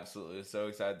I absolutely was so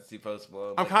excited to see Post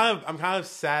Malone. I'm kind of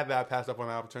sad that I passed up on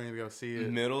the opportunity to go see it.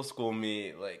 Middle school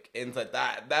me, like inside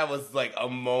that was like a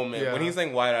moment when he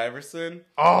sang White Iverson.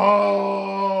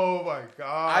 Oh my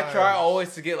god! I try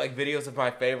always to get like videos of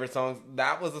my favorite songs.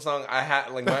 That was the song I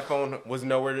had. Like my phone was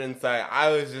nowhere inside.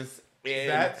 I was just in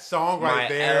that song right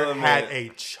there element. had a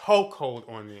chokehold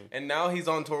on me. And now he's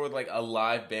on tour with like a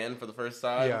live band for the first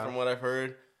time, from what I've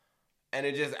heard. And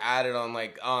it just added on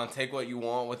like, Take What You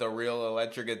Want with a real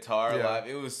electric guitar live.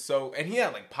 It was so, and he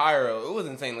had like pyro. It was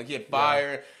insane. Like he had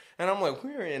fire. Yeah. And I'm like,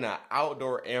 we're in an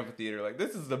outdoor amphitheater. Like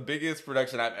this is the biggest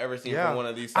production I've ever seen from one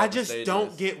of these types of stages.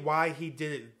 Don't get why he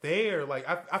did it there. Like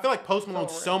I feel like Post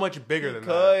Malone's so much bigger than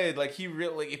that. He could. Like he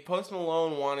really, like if Post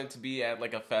Malone wanted to be at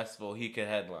like a festival, he could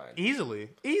headline.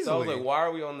 Easily. So I was like, why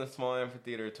are we on this small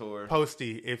amphitheater tour?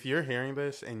 Posty, if you're hearing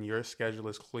this and your schedule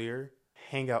is clear,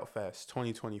 Hangout Fest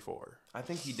 2024. I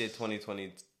think he did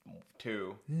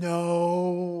 2022.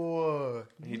 No.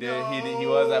 He did. He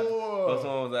was at Post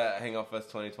Malone was at Hangout Fest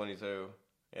 2022.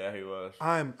 Yeah, he was.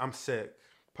 I'm sick.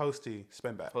 Posty,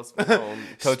 spin back. Post Malone.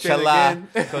 Coachella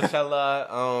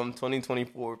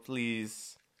 2024,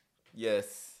 please.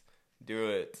 Yes. Do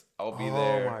it. I'll be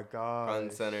there. Oh my god. Front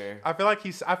and center. I feel like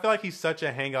he's such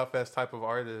a Hangout Fest type of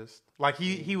artist. Like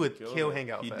he would kill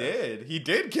Hangout Fest. He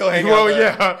did kill Hangout Well,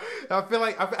 Fest. yeah.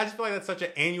 I just feel like that's such an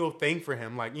annual thing for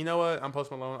him. Like, you know what? I'm Post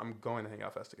Malone. I'm going to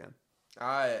Hangout Fest again.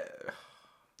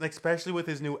 Especially with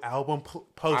his new album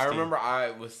Posty. I remember I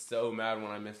was so mad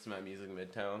when I missed him at Music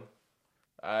Midtown.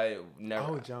 I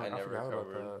never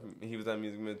recovered. He was at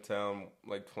Music Midtown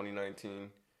like 2019.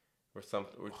 Or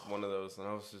something, or one of those, and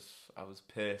I was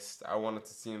pissed. I wanted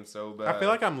to see him so bad. I feel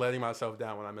like I'm letting myself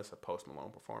down when I miss a Post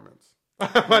Malone performance.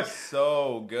 Like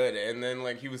so good, and then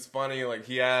like he was funny. Like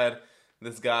he had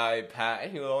this guy Pat,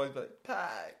 and he would always be like,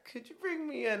 "Pat, could you bring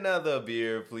me another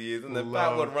beer, please?" And then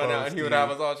Pat would run out, and he would have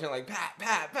us all chanting like,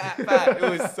 "Pat." It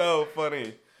was so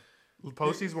funny.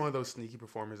 Posty's one of those sneaky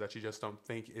performers that you just don't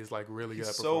think is like really good.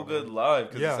 He's so good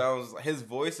live because his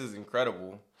voice is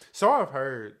incredible. So I've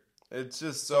heard. It's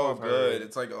just so good.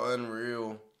 It's like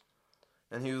unreal.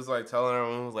 And he was like telling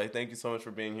everyone, was like, "Thank you so much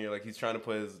for being here." Like he's trying to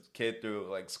put his kid through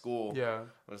like school. Yeah.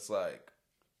 It's like,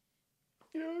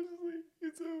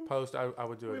 it's Post. I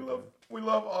would do it. We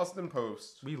love Austin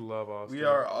Post. We love Austin. We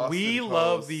are Austin. We Post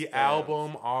love the fans.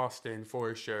 album Austin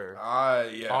for sure.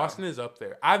 Yeah. Austin is up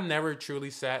there. I've never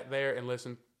truly sat there and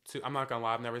listened to. I'm not gonna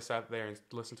lie. I've never sat there and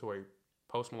listened to a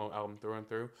Post Malone album through and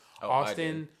through.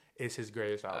 Austin is his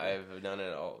greatest album. I've done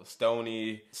it all.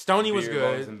 Stoney was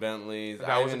good. And Bentleys.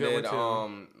 That was a good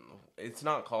one too. It's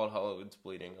not called Hollywood's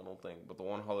Bleeding, I don't think, but the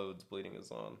one Hollywood's Bleeding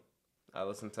is on. I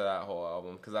listened to that whole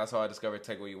album because that's how I discovered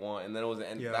Take What You Want, and then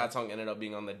that song ended up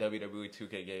being on the WWE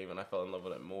 2K game, and I fell in love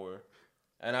with it more.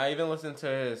 And I even listened to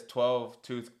his 12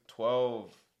 tooth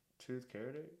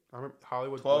carat. I remember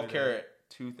Hollywood's 12 carat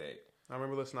toothache. I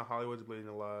remember listening to Hollywood's Bleeding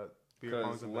a lot. Beer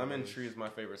Because pongs and Lemon Billies. Tree is my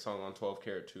favorite song on 12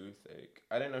 Karat Toothache.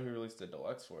 I didn't know he released a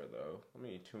deluxe for it though. Let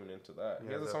me tune into that. He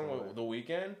Yeah, has a song definitely. with The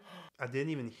Weeknd. I didn't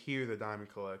even hear the Diamond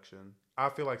Collection. I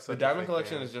feel like The such a Diamond fake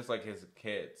Collection fan. is just like his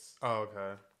kids. Oh,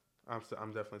 okay.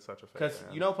 I'm definitely such a fake Because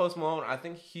fan. you know Post Malone, I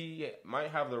think he might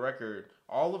have the record.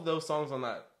 All of those songs on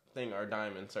that thing are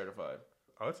Diamond certified.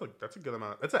 Oh, that's a good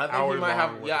amount. That's an I think hour he might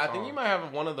long. have. Yeah, I think he might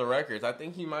have one of the records. I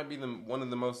think he might be one of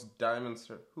the most Diamond.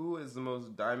 Who is the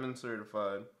most Diamond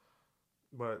certified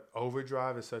But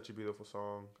Overdrive is such a beautiful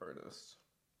song. artist?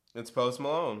 It's Post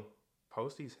Malone.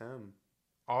 Posty's him.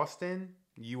 Austin,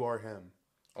 you are him.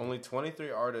 Only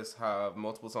 23 artists have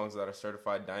multiple songs that are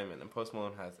certified diamond, and Post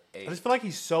Malone has 8. I just feel like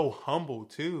he's so humble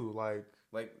too. Like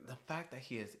The fact that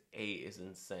he has 8 is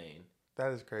insane.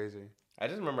 that is crazy. I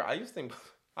just remember, I used to think,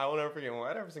 I will never forget when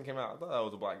White Everson came out, I thought that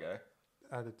was a black guy.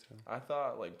 I did too. I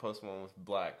thought, like, Post Malone was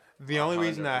black. The only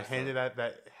reason that I 100%.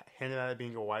 hinted at it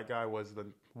being a white guy was the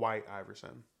white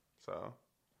Iverson. So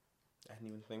I didn't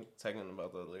even think second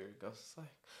about the lyric. I was just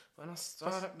like, when I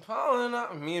started falling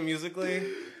out, me and Musically.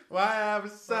 white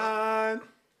Iverson.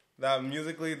 That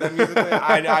musically,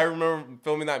 I remember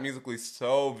filming that musically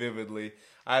so vividly.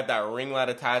 I had that ring light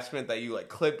attachment that you like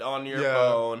clipped onto your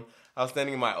phone. I was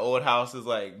standing in my old house's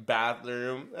like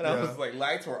bathroom, and I was like,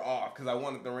 lights were off because I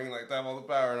wanted the ring light to have all the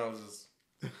power, and I was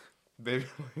just baby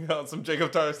on some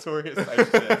Jacob Sartorius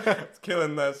type shit. I was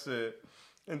killing that shit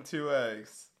in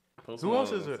 2X. Who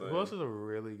else is a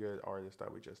really good artist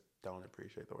that we just don't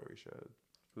appreciate the way we should?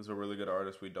 Who's a really good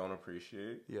artist we don't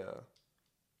appreciate? Yeah.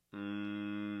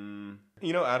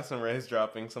 You know, Addison Rae's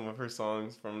dropping some of her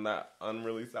songs from that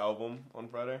unreleased album on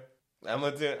Friday.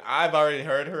 I've already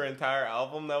heard her entire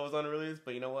album that was unreleased,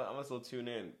 but you know what? I'm gonna still tune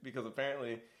in because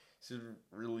apparently she's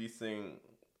releasing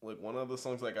like one of the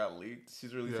songs that got leaked.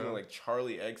 She's releasing like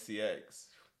Charlie XCX.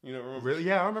 You know, remember? Really?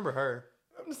 Yeah, I remember her.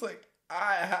 I'm just like,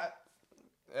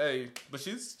 hey, but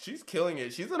she's killing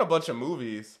it. She's in a bunch of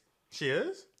movies. She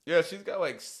is? Yeah, she's got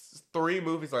like 3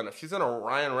 movies lined up. She's in a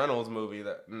Ryan Reynolds movie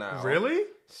that now. Really?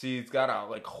 She's got a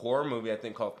like horror movie I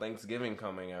think called Thanksgiving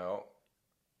coming out.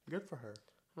 Good for her.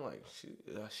 I'm like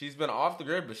she's been off the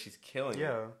grid, but she's killing it.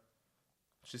 Yeah.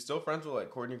 She's still friends with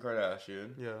like Kourtney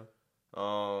Kardashian. Yeah.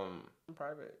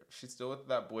 Private. She's still with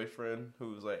that boyfriend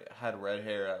who's like had red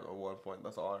hair at one point.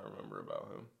 That's all I remember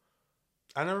about him.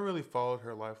 I never really followed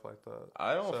her life like that.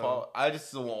 I don't follow. I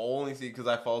just will only see because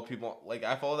I follow people. Like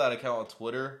I follow that account on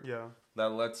Twitter. Yeah. That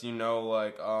lets you know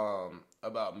like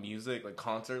about music, like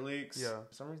concert leaks. Yeah.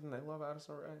 For some reason they love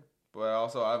Addison Rae. But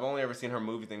also I've only ever seen her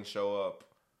movie things show up.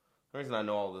 The reason I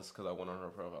know all this because I went on her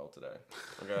profile today.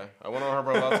 Okay, I went on her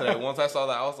profile today. Once I saw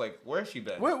that, I was like, "Where's she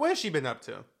been?" Where's she been up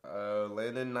to?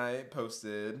 Landon Knight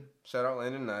posted. Shout out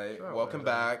Landon Knight. Shout out Welcome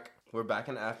Landon. back. We're back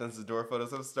in Athens. The door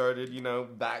photos have started. You know,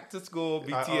 back to school.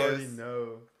 BTS. I already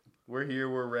know. We're here.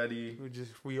 We're ready.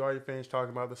 We already finished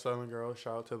talking about the Southern girls.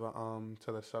 Shout out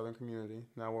to the Southern community.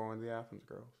 Now we're on the Athens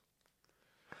girls.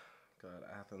 God,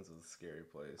 Athens is a scary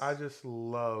place. I just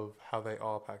love how they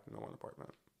all packed into one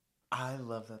apartment. I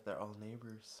love that they're all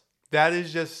neighbors. That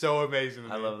is just so amazing to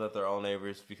me. I love that they're all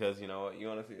neighbors because you know what you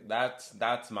want to see.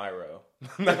 That's my row.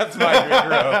 That's my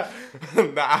dream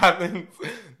row. The Athens,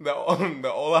 the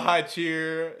Ola High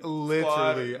Cheer, Literally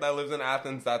squad that lives in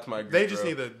Athens. That's my group They just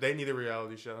row. need a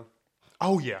reality show.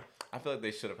 Oh yeah. I feel like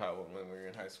they should have had one when we were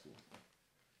in high school.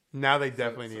 Now they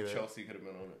definitely So need it. Chelsea could have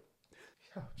been on it.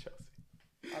 Oh,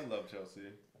 Chelsea. I love Chelsea.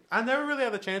 I never really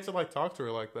had the chance to like talk to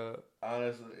her like that.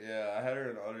 Honestly, yeah, I had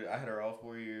her all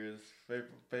 4 years.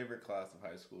 Favorite class of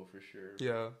high school for sure.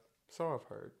 Yeah. So I've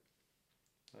heard.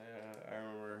 Yeah, I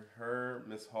remember her,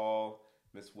 Miss Hall,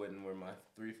 Miss Witten were my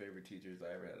 3 favorite teachers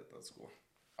I ever had at that school.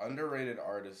 Underrated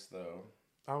artists though.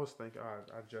 I was thinking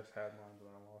I just had mine but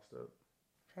I lost it.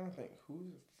 I'm trying to think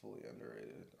who's fully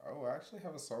underrated. Oh, I actually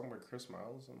have a song by Chris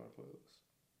Miles on my playlist.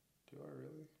 Do I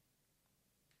really?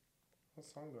 What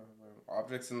song do I have?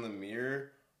 Objects in the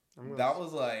Mirror. That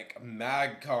was like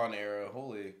MagCon era.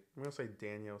 Holy. I'm gonna say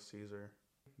Daniel Caesar.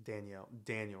 Daniel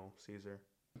Caesar.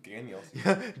 Danielle.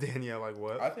 Danielle, like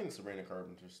what? I think Sabrina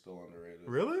Carpenter's still underrated.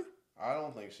 Really? I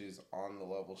don't think she's on the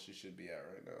level she should be at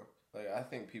right now. Like I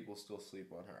think people still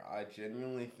sleep on her. I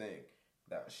genuinely think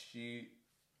that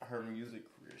her music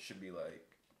career should be like.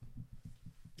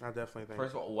 I definitely think.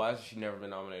 First of all, why has she never been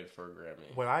nominated for a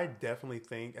Grammy? What I definitely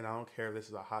think, and I don't care if this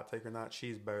is a hot take or not,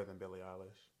 she's better than Billie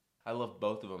Eilish. I love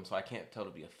both of them, so I can't tell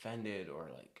to be offended or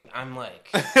like. I'm like.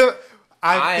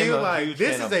 I feel am a like huge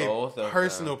this fan is of a both of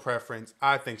personal them. preference.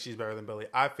 I think she's better than Billie.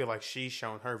 I feel like she's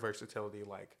shown her versatility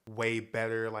like way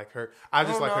better. Like her, I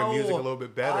just like her music a little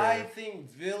bit better. I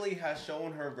think Billie has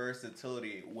shown her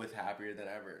versatility with Happier Than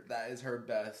Ever. That is her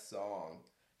best song.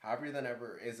 Happier Than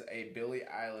Ever is a Billie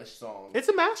Eilish song. It's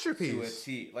a masterpiece. To a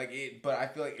T. Like, but I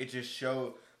feel like it just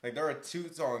showed, like, there are two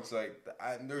songs, like,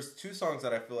 there's two songs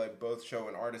that I feel like both show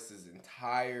an artist's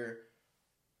entire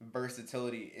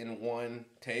versatility in one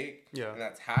take. Yeah. And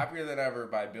that's Happier Than Ever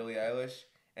by Billie Eilish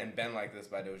and Been Like This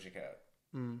by Doja Cat.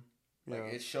 Yeah.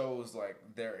 Like, it shows, like,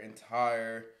 their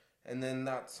entire, and then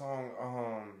that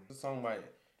song, the song by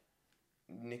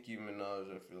Nicki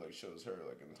Minaj, I feel like shows her,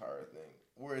 like, entire thing.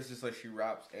 Where it's just, like, she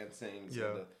raps and sings.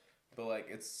 Yeah. But, like,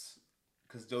 it's,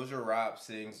 because Doja raps,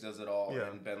 sings, does it all,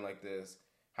 and Been Like This.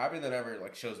 Happier Than Ever,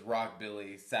 like, shows rock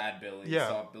Billy, sad Billy,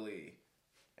 soft Billy.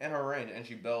 And her range, and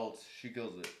she belts, she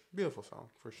kills it. Beautiful song,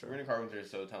 for sure. Sabrina Carpenter is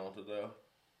so talented, though.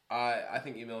 I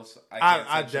think Emails,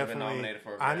 I definitely, been nominated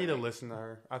for a Grammy. I need to listen to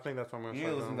her. I think that's what I'm going to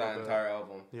start. You need to listen to that entire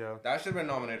album. Yeah. That should have been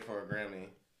nominated for a Grammy.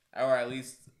 Or at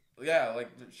least, yeah, like,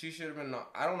 she should have been,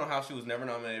 I don't know how she was never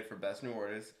nominated for Best New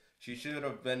Artist. She should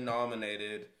have been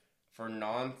nominated for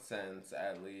Nonsense,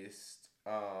 at least.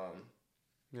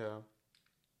 Yeah.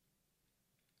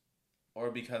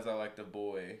 Or Because I Like the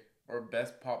Boy. Or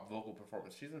Best Pop Vocal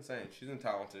Performance. She's insane. She's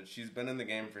talented. She's been in the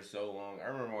game for so long. I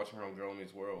remember watching her on Girl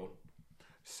Meets World.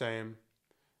 Same.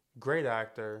 Great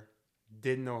actor.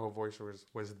 Didn't know her voice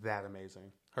was that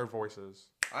amazing. Her voices.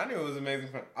 I knew it was amazing.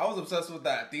 I was obsessed with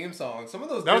that theme song. Some of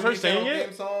those that was her Disney singing Channel it?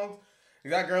 theme songs.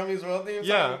 That Girl Meets World theme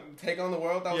song, Take on the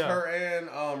World, that was her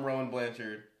and Rowan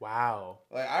Blanchard. Wow.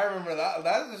 Like, I remember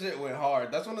that shit went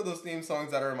hard. That's one of those theme songs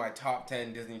that are in my top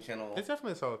 10 Disney Channel. It's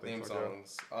definitely a solid theme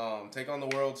songs. Take on the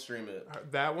World, stream it.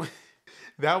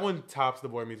 That one tops the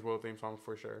Boy Meets World theme song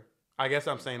for sure. I guess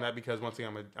I'm saying that because once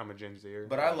again I'm a Gen Zer.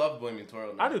 But I love Boy Meets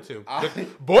World. I do too.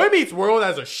 Boy Meets World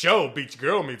as a show beats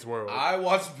Girl Meets World. I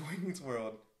watched Boy Meets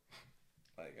World.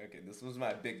 Like, okay, this was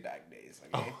my big bag days.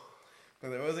 Okay.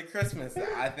 Because it was a Christmas.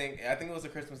 I think it was a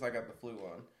Christmas I got the flu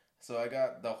on. So I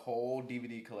got the whole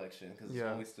DVD collection because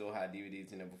when we still had DVDs,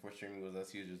 before streaming was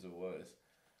as huge as it was.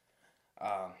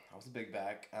 I was a big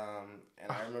back.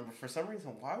 And I remember for some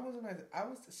reason, why wasn't I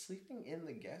was sleeping in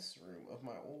the guest room of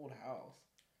my old house.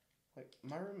 Like,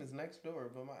 my room is next door,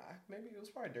 but maybe it was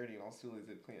probably dirty and I was too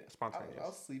lazy to clean it. Spontaneous. I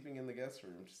was sleeping in the guest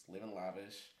room, just living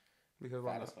lavish. Because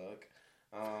fat as fuck.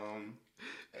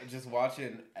 Just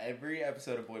watching every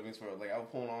episode of Boy Meets World. Like, I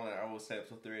would pull on it, I would stay up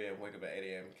till 3 a.m., wake up at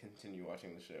 8 a.m., continue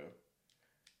watching the show.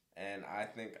 And I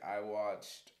think I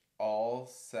watched all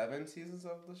 7 seasons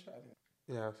of the show.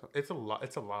 Yeah, it's a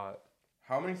lot.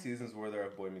 How many seasons were there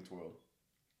of Boy Meets World?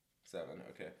 7,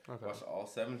 okay. Watched all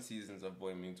 7 seasons of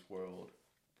Boy Meets World.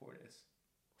 4 days.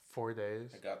 4 days?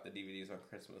 I got the DVDs on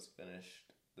Christmas,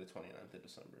 finished the 29th of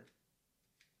December.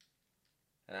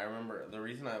 And I remember the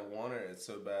reason I wanted it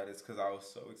so bad is because I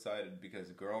was so excited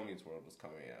because Girl Meets World was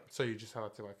coming out. So you just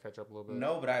had to like catch up a little bit?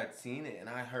 No, but I had seen it and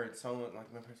I heard someone,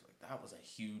 like my parents, like, that was a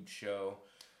huge show.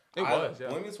 It was, yeah.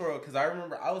 Boy Meets World, because I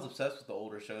remember I was obsessed with the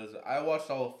older shows. I watched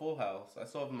all of Full House. I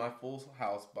still have my Full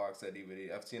House box set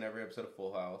DVD. I've seen every episode of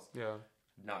Full House. Yeah.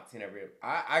 Not seen every.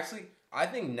 I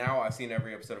think now I've seen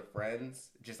every episode of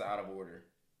Friends just out of order.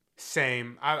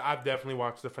 Same. I've definitely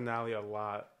watched the finale a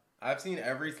lot. I've seen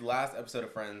every last episode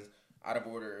of Friends out of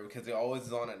order because it always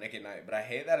is on at Nick at Night. But I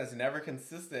hate that it's never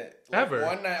consistent. Like, ever.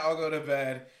 One night I'll go to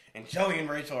bed and Joey and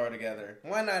Rachel are together.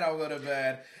 One night I'll go to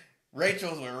bed,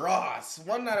 Rachel's with Ross.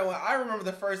 One night I remember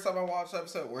the first time I watched the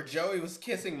episode where Joey was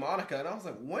kissing Monica, and I was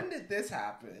like, when did this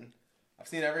happen? I've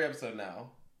seen every episode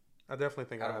now. I definitely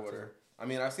think out I of have order. to. I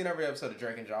mean, I've seen every episode of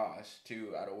Drake and Josh,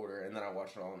 too, out of order, and then I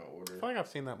watched it all in order. I feel like I've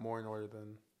seen that more in order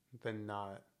than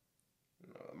not.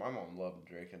 No, my mom loved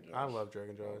Drake and Josh. I love Drake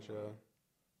and Josh, yeah.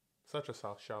 Such a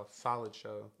solid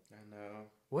show. I know.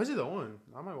 What is it on?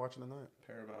 I might watch it tonight.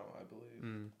 Paramount, I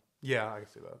believe. Yeah, I can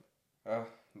see that.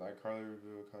 Like Carly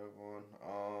review kind of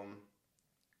on.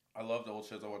 I loved old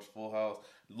shows. I watched Full House.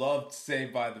 Loved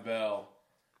Saved by the Bell.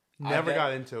 Never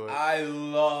got into it. I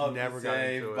loved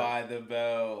Saved by the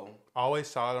Bell. Always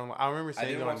saw it on. I remember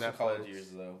seeing it on Netflix. I didn't watch the college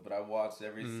years though, but I watched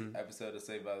every episode of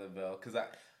Saved by the Bell because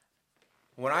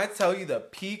when I tell you the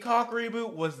Peacock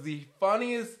reboot was the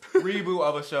funniest reboot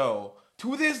of a show,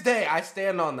 to this day I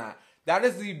stand on that. That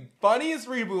is the funniest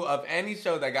reboot of any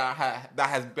show that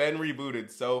has been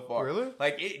rebooted so far. Really?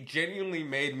 Like, it genuinely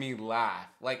made me laugh,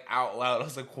 like, out loud. I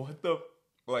was like, what the?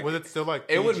 Like, was it still like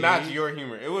PG? It would match your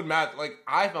humor. It would match, like,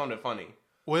 I found it funny.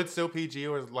 Was it still PG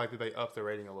or like did they up the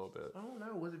rating a little bit? I don't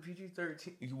know. Was it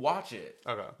PG-13? You watch it.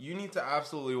 Okay. You need to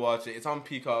absolutely watch it. It's on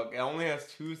Peacock. It only has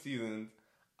 2 seasons.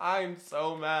 I'm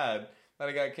so mad that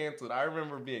it got canceled. I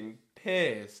remember being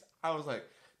pissed. I was like,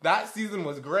 that season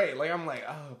was great. Like, I'm like,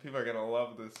 oh, people are gonna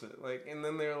love this shit. Like, and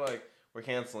then they're like, we're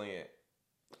canceling it.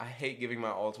 I hate giving my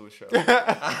all to a show.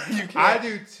 I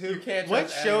do too. You can't what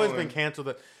trust show has anyone. been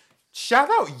canceled? Shout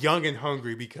out Young and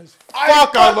Hungry because I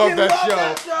fuck, I love fucking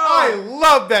that show. I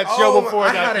love that show before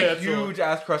I that had a canceled. huge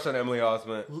ass crush on Emily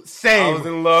Osment. Same. I was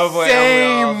in love with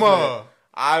Same. Emily Osment.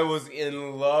 I was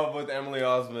in love with Emily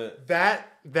Osment.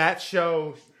 That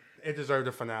show, it deserved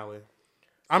a finale.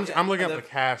 I'm looking up the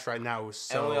cast right now. It was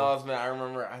so... Emily Osment, I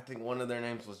remember, I think one of their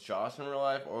names was Josh in real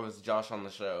life, or was Josh on the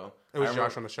show? It was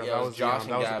Josh on the show. Yeah, that was Josh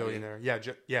and that was Gabby. a billionaire.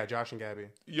 Yeah, Josh and Gabby.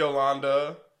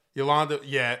 Yolanda,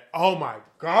 yeah. Oh my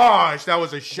gosh, that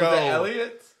was a show. Was it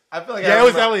Elliot? I feel like it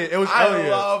was Elliot. It was Elliot. I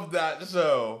loved that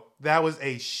show. That was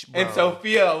a and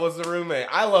Sophia was the roommate.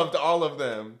 I loved all of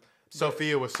them.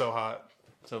 Sophia was so hot.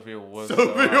 Sophia was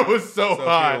so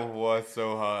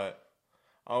hot.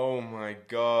 Oh my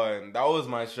god, that was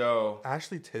my show.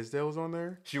 Ashley Tisdale was on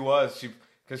there. She was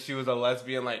because she was a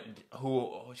lesbian, like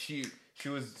she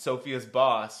was Sophia's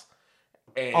boss.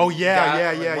 And oh yeah.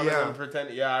 I remember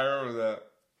that,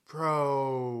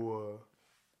 bro.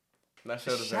 That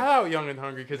show. Shout out Young and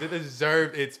Hungry because it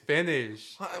deserved its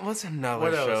finish. What's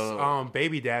another what show? else?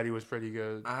 Baby Daddy was pretty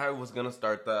good. I was gonna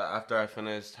start that after I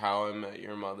finished How I Met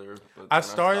Your Mother. But I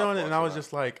started on it and I was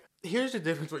just like, here's the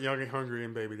difference with Young and Hungry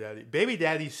and Baby Daddy. Baby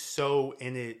Daddy's so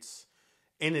in its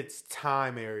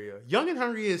time area. Young and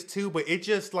Hungry is too, but it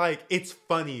just like it's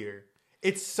funnier.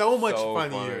 It's so much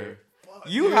funnier.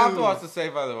 You have to watch The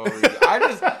Saved by the Bell review.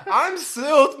 I'm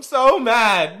still so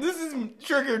mad. This has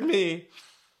triggered me.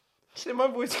 Shit, my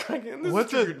voice cracking. This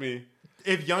triggered me.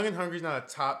 If Young and Hungry is not a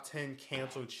top 10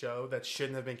 canceled show that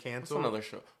shouldn't have been canceled. What's another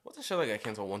show? What's a show that got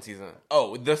canceled one season?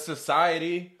 Oh, The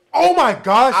Society. Oh my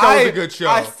gosh, that was a good show.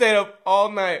 I stayed up all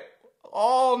night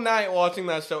watching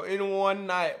that show in one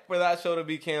night for that show to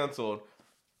be canceled.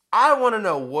 I want to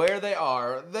know where they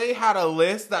are. They had a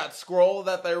list, that scroll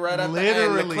that they read at the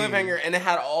end, the cliffhanger, and it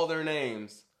had all their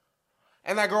names.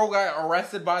 And that girl got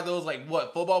arrested by those,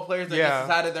 football players that just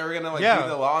decided they were going to, be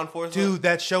the law enforcement. Dude,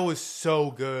 that show was so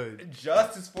good.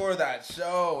 Justice for that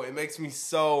show. It makes me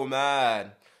so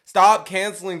mad. Stop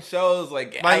canceling shows.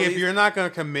 If you're not going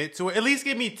to commit to it, at least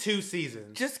give me 2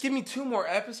 seasons. Just give me 2 more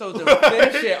episodes and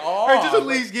finish it off. Or just at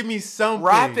least give me something.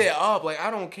 Wrap it up. I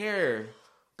don't care.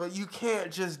 But you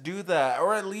can't just do that.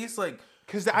 Or at least,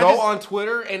 go on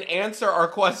Twitter and answer our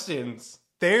questions.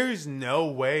 There's no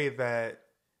way that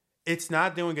it's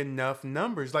not doing enough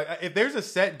numbers. If there's a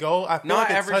set goal, I feel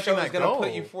like it's touching that goal. Not every show is going to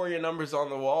put you for your numbers on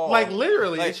the wall.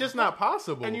 Literally, it's just not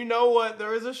possible. And you know what?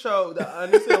 There is a show that I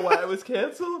understand why it was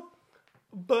canceled,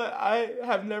 but I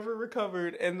have never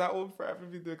recovered, and that will forever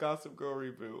be the Gossip Girl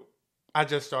reboot. I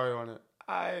just started on it.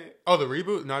 the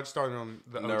reboot? No, I just started on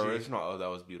the OG. original. Oh, that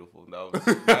was beautiful.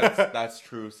 That's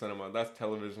true cinema. That's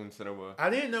television cinema. I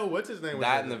didn't know what's his name was.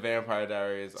 That and the Vampire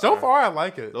Diaries. So far, I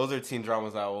like it. Those are teen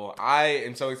dramas I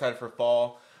am so excited for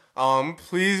fall.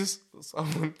 Please,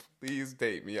 someone please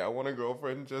date me. I want a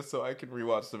girlfriend just so I can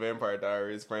rewatch the Vampire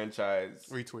Diaries franchise.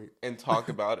 Retweet. And talk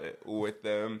about it with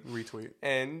them. Retweet.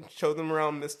 And show them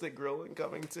around Mystic Grill in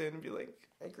Covington and be like,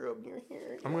 I grew up near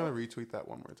here. I'm going to retweet that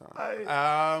one more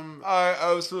time. I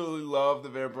absolutely love the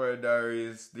Vampire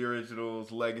Diaries, the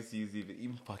originals, Legacies,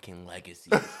 even fucking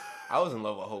Legacies. I was in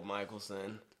love with Hope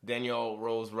Michelson. Danielle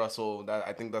Rose Russell,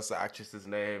 I think that's the actress's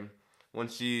name. When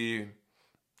she,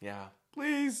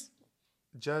 please.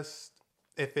 Just,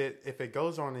 if it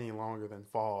goes on any longer than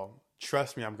fall,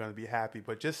 trust me, I'm going to be happy.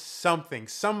 But just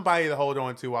somebody to hold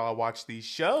on to while I watch these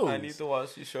shows. I need to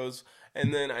watch these shows.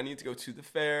 And then I need to go to the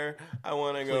fair. I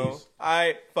want to go.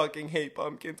 I fucking hate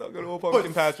pumpkins. I'll go to a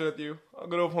pumpkin patch with you. I'll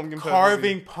go to a pumpkin patch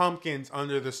carving pumpkins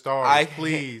under the stars,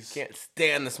 please. Can't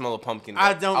stand the smell of pumpkin.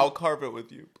 I'll carve it with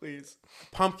you, please.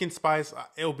 Pumpkin spice,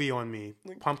 it'll be on me.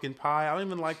 Pumpkin pie, I don't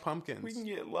even like pumpkins. We can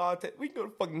get latte. We can go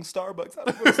to fucking Starbucks.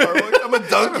 I don't go to Starbucks. I'm a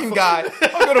Dunkin' guy.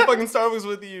 I'll go to fucking Starbucks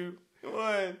with you. Come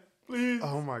on. Please.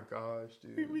 Oh my gosh,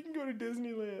 dude. We can go to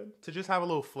Disneyland. To just have a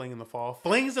little fling in the fall.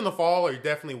 Flings in the fall are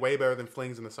definitely way better than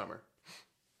flings in the summer.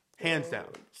 Hands down.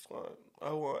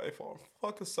 I want a fall.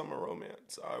 Fuck a summer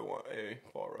romance. I want a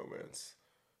fall romance.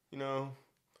 And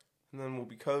then we'll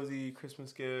be cozy,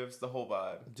 Christmas gifts, the whole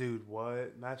vibe. Dude,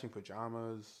 what? Matching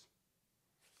pajamas.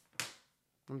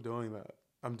 I'm doing that.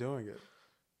 I'm doing it.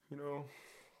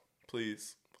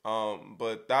 Please.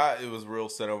 But it was real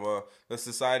cinema. The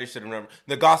Society should have never.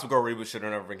 The Gossip Girl reboot should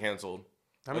have never been canceled.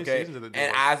 How many seasons did it do?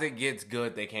 And as it gets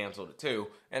good, they canceled it too.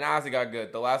 And as it got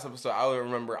good, the last episode, I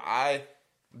remember I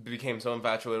became so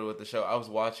infatuated with the show. I was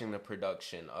watching the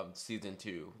production of season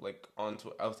 2, I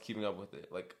was keeping up with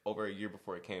it, over a year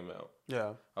before it came out.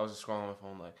 Yeah. I was just scrolling on my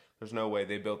phone, there's no way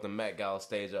they built the Met Gala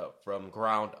stage up from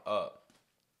ground up.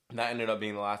 And that ended up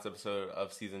being the last episode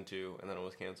of season 2, and then it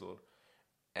was canceled.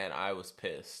 and I was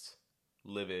pissed.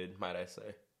 Livid, might I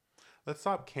say. Let's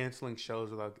stop canceling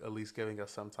shows without at least giving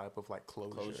us some type of like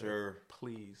closure.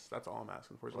 Please. That's all I'm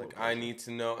asking for. Like, I need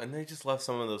to know. And they just left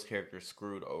some of those characters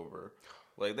screwed over.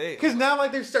 Like, because now,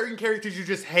 like, there's certain characters you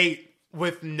just hate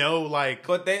with no, like...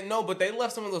 But they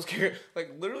left some of those characters...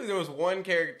 Like, literally, there was one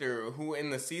character who, in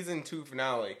the season 2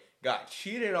 finale, got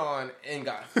cheated on and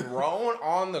got thrown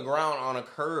on the ground on a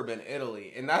curb in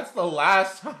Italy. And that's the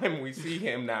last time we see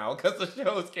him now, because the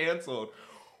show is canceled.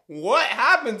 What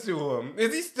happened to him?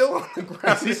 Is he still on the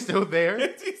ground? Is he still there?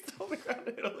 Is he still on the ground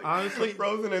in Italy? Honestly...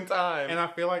 Frozen in time. And I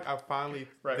feel like I finally...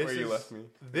 Right where you left me.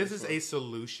 This is a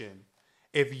solution.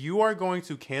 If you are going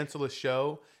to cancel a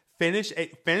show... Finish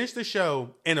the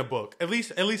show in a book. At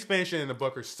least finish it in a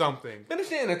book or something.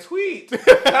 Finish it in a tweet. Tell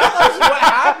us what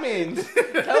happened.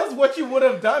 Tell us what you would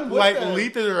have done with them.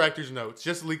 Leak the director's notes.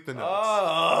 Just leak the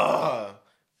notes.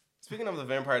 Speaking of the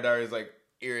Vampire Diaries, like,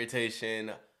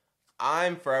 irritation,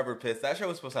 I'm forever pissed. That show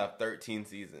was supposed to have 13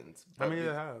 seasons. How many did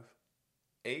it have?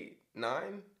 8?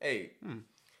 9? 8.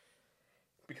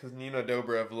 Because Nina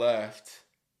Dobrev left.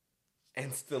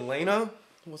 And Stelena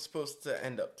was supposed to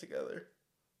end up together.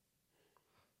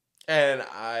 And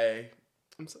I'm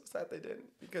so sad they didn't.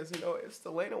 Because, if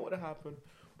Stelena would have happened,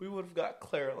 we would have got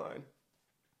Caroline.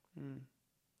 You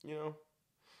know?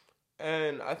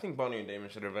 And I think Bonnie and Damon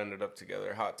should have ended up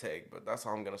together. Hot take, but that's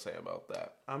all I'm going to say about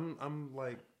that. I'm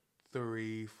like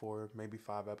 3, 4, maybe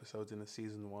 5 episodes into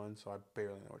season 1, so I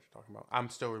barely know what you're talking about. I'm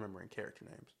still remembering character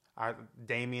names.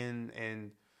 Damien and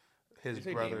his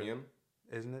brother. Damien?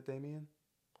 Isn't it Damien?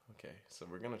 Okay, so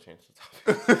we're going to change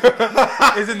the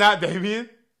topic. Is it not Damien?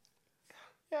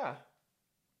 Yeah.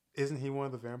 Isn't he one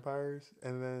of the vampires?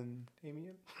 And then...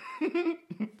 Damien?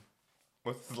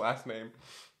 What's his last name?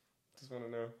 Just want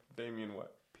to know. Damien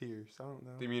what? Pierce. I don't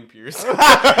know. Damien Pierce.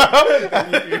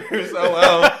 Damien Pierce. Oh,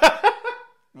 well.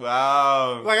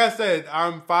 Wow. Like I said,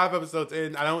 I'm 5 episodes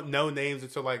in. I don't know names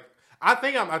until like...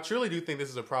 I truly do think this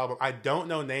is a problem. I don't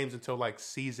know names until like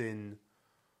season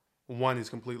 1 is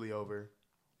completely over.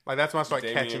 Like that's when I start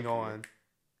catching on.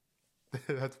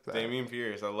 That's bad. Damien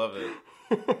Pierce. I love it.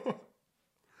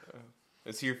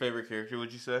 Is he your favorite character,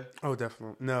 would you say? Oh,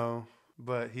 definitely. No,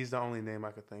 but he's the only name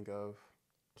I could think of.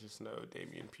 Just know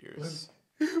Damien Pierce.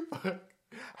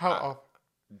 How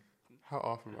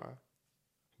off am I?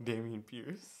 Damien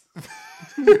Pierce.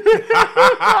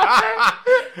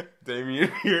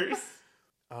 Damien Pierce.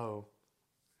 Oh.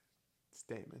 It's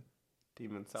Damon.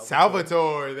 Damon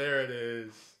Salvatore. There it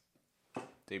is.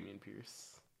 Damien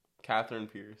Pierce. Catherine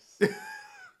Pierce.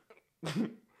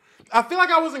 I feel like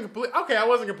I wasn't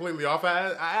completely off.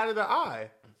 I added an I.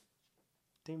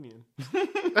 Damien.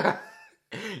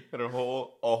 Had a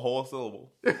whole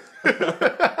syllable.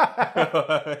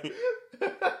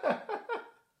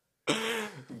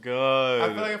 God.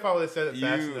 I feel like if I would have said it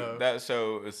fast enough. That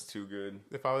show is too good.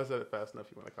 If I would have said it fast enough,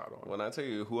 you would have caught on. When I tell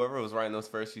you, whoever was writing those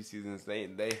first few seasons, they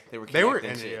were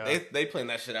in shit. It, yeah. They playing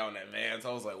that shit out in advance.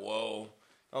 I was like, whoa.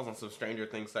 I was on some Stranger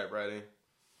Things type writing.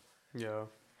 Yeah.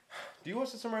 Do you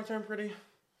watch The Summer I Turned Pretty?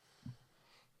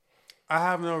 I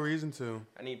have no reason to.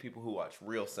 I need people who watch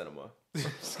real cinema.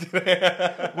 Isn't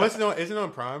it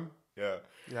on Prime? Yeah.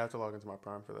 You have to log into my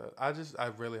Prime for that. I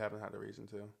really haven't had a reason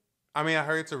to. I mean, I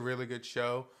heard it's a really good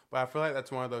show, but I feel like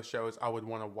that's one of those shows I would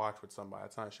want to watch with somebody.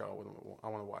 It's not a show I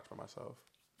want to watch by myself.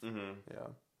 Mm-hmm. Yeah.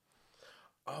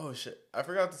 Oh, shit. I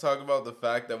forgot to talk about the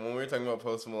fact that when we were talking about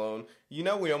Post Malone,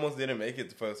 we almost didn't make it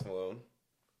to Post Malone.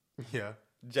 Yeah.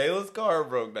 Jayla's car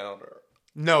broke down.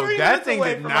 No, that thing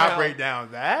did not break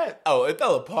down. That? Oh, it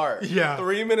fell apart. Yeah.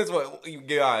 3 minutes. What, you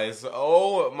guys?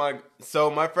 Oh my! So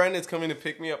my friend is coming to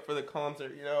pick me up for the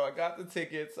concert. I got the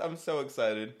tickets. I'm so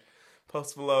excited.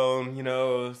 Post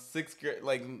Malone, sixth grade,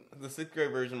 like the 6th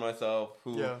grade version of myself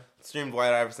who streamed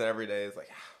White Iverson every day. Is like,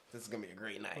 this is gonna be a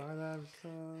great night.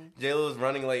 J-Lo was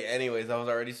running late anyways. I was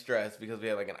already stressed because we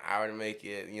had like an hour to make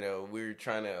it. We were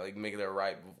trying to like make it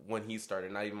right when he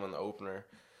started, not even on the opener.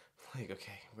 Like,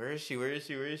 okay, where is she?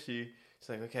 She's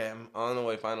like, okay, I'm on the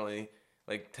way finally.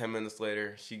 Like 10 minutes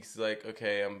later, she's like,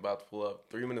 okay, I'm about to pull up.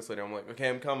 3 minutes later, I'm like, okay,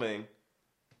 I'm coming.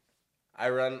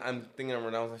 I'm thinking I'm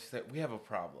running. She's like, we have a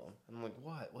problem. I'm like,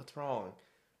 what? What's wrong?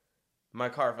 My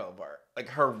car fell apart. Like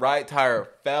her right tire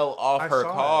fell off her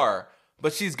car,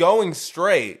 but she's going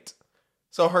straight.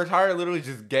 So her tire literally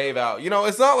just gave out.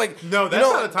 It's not like... No, that's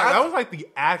not the tire. That was like the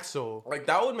axle. Like,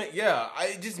 that would make... Yeah,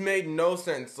 it just made no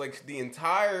sense. Like, the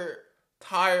entire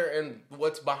tire and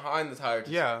what's behind the tire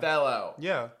just fell out.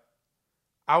 Yeah.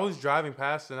 I was driving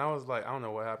past and I was like, I don't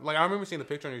know what happened. Like, I remember seeing the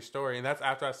picture on your story, and that's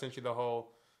after I sent you the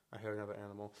whole... I hear another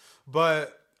animal.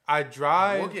 But I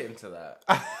drive... We'll get into that.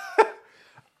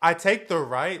 I take the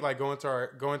right, like going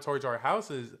towards our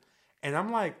houses, and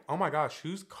I'm like, oh my gosh,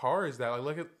 whose car is that? Like,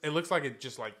 look at it looks like it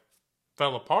just like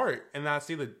fell apart, and then I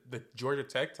see the Georgia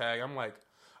Tech tag. I'm like,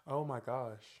 oh my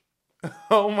gosh,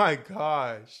 oh my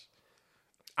gosh.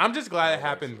 I'm just glad it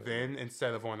happened then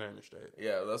instead of on the interstate.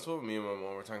 Yeah, that's what me and my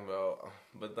mom were talking about.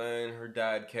 But then her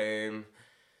dad came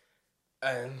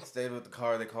and stayed with the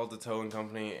car. They called the towing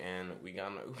company, and we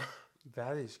got an Uber.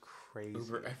 That is crazy.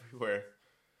 Uber everywhere.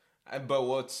 But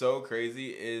what's so crazy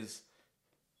is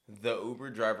the Uber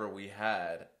driver we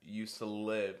had used to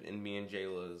live in me and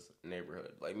Jayla's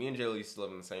neighborhood. Like, me and Jayla used to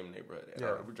live in the same neighborhood, and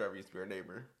our Uber driver used to be our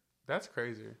neighbor. That's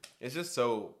crazy. It's just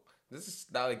so...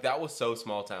 that was so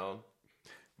small town.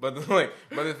 But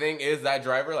the thing is, that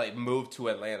driver like moved to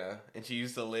Atlanta, and she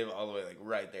used to live all the way like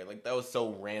right there. Like, that was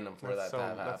so random for that to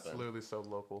have happened. That's literally so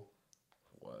local.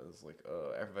 Was like,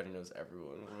 everybody knows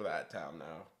everyone for that town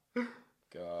now.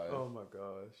 God. Oh my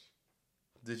gosh.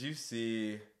 Did you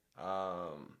see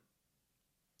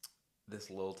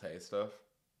this Lil Tay stuff?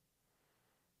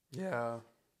 Yeah.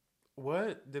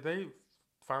 What did they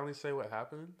finally say? What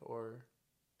happened? Or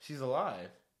she's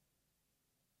alive?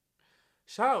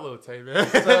 Shout out Lil Tay, man.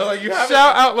 So, like,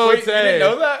 shout out Lil Tay. You didn't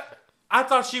know that? I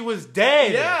thought she was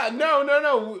dead. Yeah,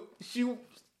 no.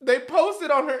 They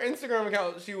posted on her Instagram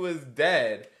account she was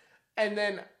dead, and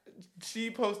then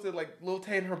she posted like Lil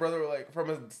Tay and her brother were like from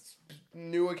a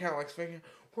new account like speaking,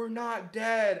 "We're not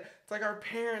dead. It's like our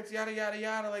parents, yada yada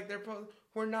yada. Like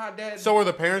we're not dead." So were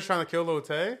the parents trying to kill Lil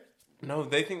Tay? No,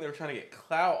 they think they were trying to get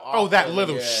clout off. Oh, that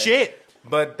little shit.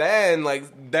 But then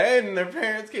their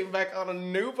parents came back on a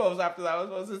new post after that. I was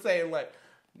supposed to say, like,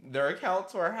 their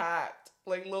accounts were hacked.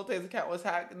 Like, Lil Tay's account was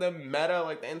hacked. And then Meta,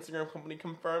 like, the Instagram company,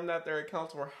 confirmed that their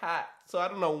accounts were hacked. So I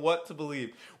don't know what to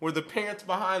believe. Were the parents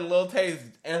behind Lil Tay's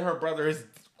and her brother's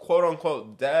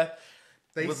quote-unquote death?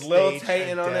 Was Lil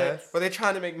Tay in on it? Were they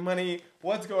trying to make money?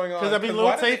 What's going on? Because, I mean,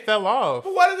 Lil Tay fell off.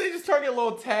 But why did they just target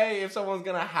Lil Tay if someone's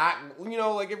going to hack? You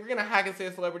know, like, if you're going to hack and say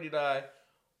a celebrity died,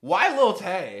 why Lil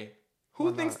Tay?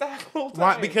 Who thinks that Lil Tay?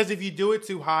 Why? Because if you do it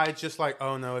too high, it's just like,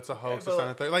 oh no, it's a hoax.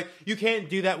 Like, you can't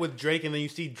do that with Drake, and then you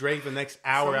see Drake the next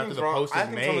hour after the post is made. I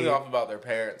think something's off about their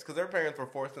parents, because their parents were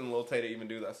forcing Lil Tay to even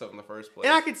do that stuff in the first place.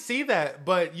 And I could see that,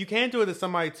 but you can't do it to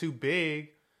somebody too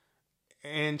big.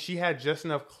 And she had just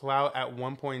enough clout at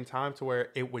one point in time to where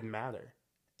it would matter.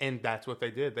 And that's what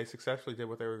they did. They successfully did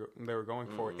what they were going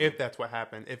for. If that's what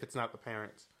happened. If it's not the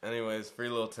parents. Anyways, free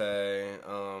Lil Tay.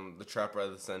 The trapper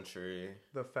of the century.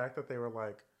 The fact that they were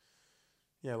like,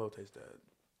 yeah, Lil Tay's dead.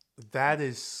 That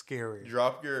is scary.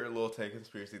 Drop your Lil Tay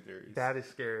conspiracy theories. That is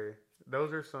scary.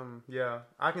 Those are some, yeah.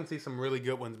 I can see some really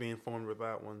good ones being formed with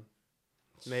that one.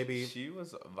 Maybe she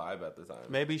was a vibe at the time.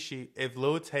 Maybe if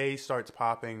Lil Tay starts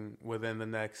popping within the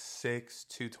next 6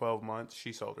 to 12 months,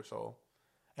 she sold her soul.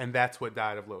 And that's what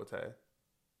died of Lil Tay.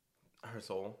 Her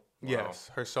soul? Wow. Yes,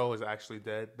 her soul is actually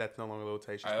dead. That's no longer Lil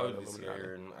Tay. She's I would be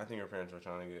scared. I think her parents were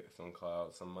trying to get some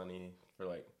clout, some money for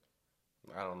like,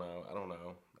 I don't know.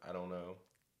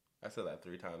 I said that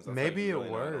 3 times. That's maybe like,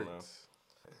 it worked.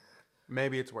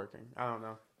 Maybe it's working. I don't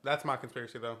know. That's my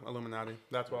conspiracy though. Illuminati.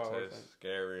 That's what I was saying.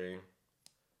 Scary.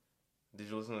 Did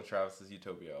you listen to Travis's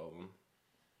Utopia album?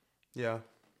 Yeah.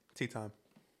 Tea time.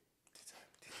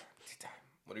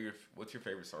 What's your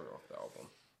favorite song off the album?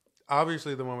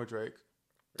 Obviously the one with Drake.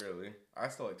 Really? I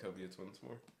still like Tobia Twins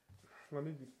more. Let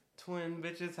me Twin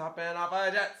bitches hopping off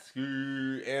a jet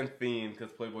ski. And Fiend,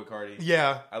 because Playboy Cardi.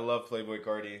 Yeah. I love Playboy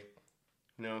Cardi.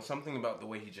 You know, something about the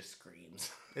way he just screams.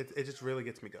 It just really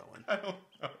gets me going. I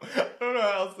don't know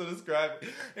how else to describe it.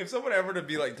 If someone ever to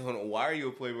be like, Dylan, why are you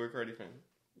a Playboy Cardi fan?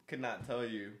 Could not tell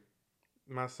you.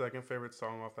 My second favorite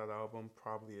song off that album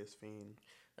probably is Fiend.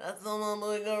 That's the one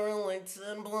boy got around like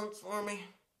 10 blunts for me.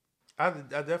 I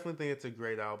definitely think it's a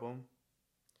great album.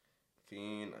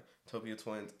 Fiend, Topia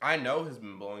Twins. I know has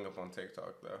been blowing up on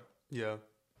TikTok though. Yeah.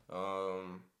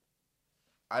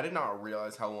 I did not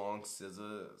realize how long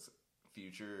SZA's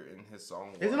feature in his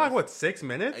song was. Isn't it like what, 6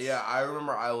 minutes? Yeah, I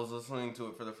remember I was listening to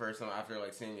it for the first time after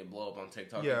like seeing it blow up on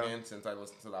TikTok again since I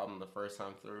listened to the album the first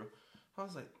time through. I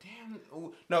was like, damn.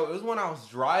 Ooh. No, it was when I was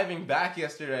driving back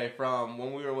yesterday from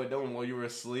when we were with Dylan while you were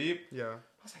asleep. Yeah.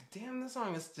 I was like, damn, this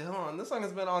song is still on. This song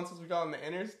has been on since we got on the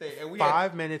interstate. And we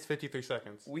 5 minutes, 53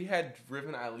 seconds. We had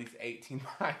driven at least 18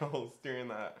 miles during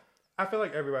that. I feel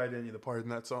like everybody did need a part in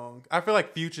that song. I feel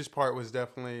like Future's part was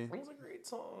definitely... It was a great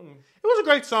song. It was a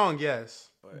great song, yes.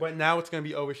 But now it's going to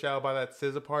be overshadowed by that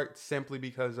SZA part simply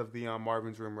because of the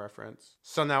Marvin's Room reference.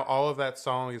 So now all of that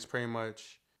song is pretty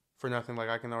much... for nothing. Like,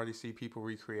 I can already see people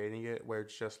recreating it where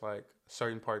it's just like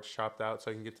certain parts chopped out so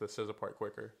you can get to the SZA part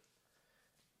quicker.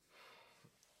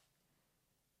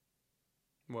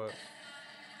 What?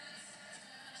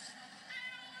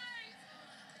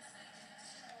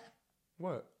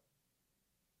 What?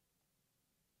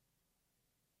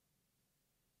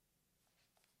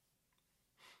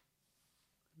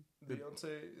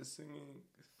 Beyonce is singing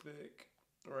thick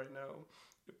right now.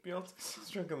 If Beyonce sings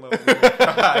Drunken Love, I'm gonna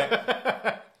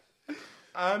cry.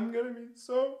 I'm gonna be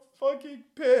so fucking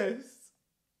pissed.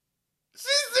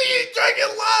 She's singing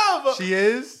Drunken Love! She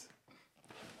is?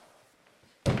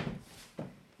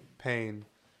 Pain.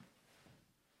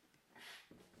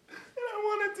 And I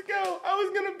wanted to go. I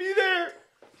was gonna be there.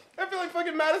 I feel like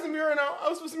fucking Madison Beer right now. I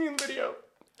was supposed to be in the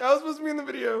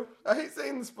video. I hate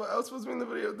saying this, but I was supposed to be in the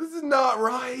video. This is not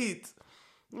right.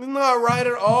 This is not right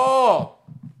at all.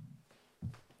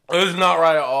 It is not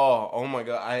right at all. Oh my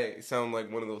god, I sound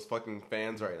like one of those fucking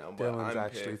fans right now. But Dylan's I'm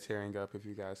actually pissed. tearing up if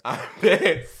you guys I'm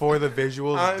pissed. For the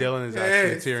visuals, Dylan is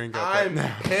actually pissed. tearing up I'm right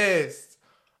now. pissed.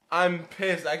 I'm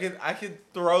pissed. I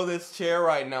could throw this chair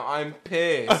right now. I'm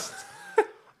pissed.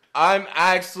 I'm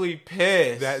actually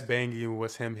pissed. That banging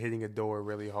was him hitting a door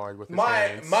really hard with his my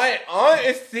hands. my aunt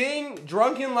is singing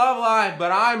Drunken Love Live,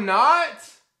 but I'm not.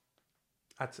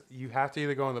 You have to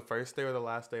either go on the first day or the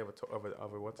last day of a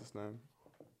what's his name?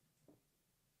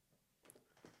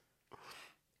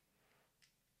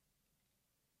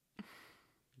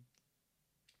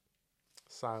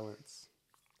 Silence.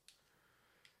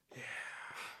 Yeah.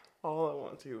 All I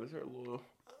want to hear was her little.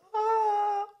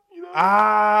 You know,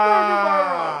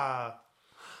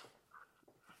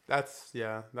 That's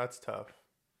tough.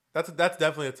 That's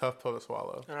definitely a tough pill to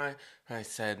swallow. And I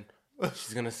said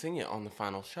she's gonna sing it on the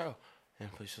final show,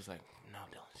 and Felicia's like, "No,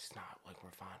 Dylan, she's not. Like,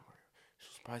 we're fine.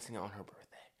 She's probably sing it on her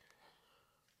birthday."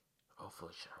 Oh,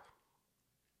 Felicia.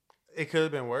 It could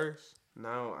have been worse.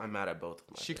 Now I'm mad at both of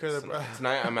my She parents. could have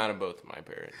Tonight I'm mad at both of my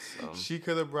parents. She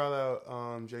could have brought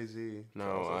out Jay-Z.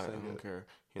 No, I don't care.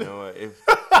 You know what? If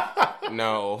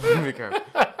no, be careful.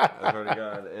 I swear to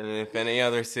God. And if any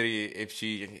other city, if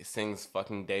she sings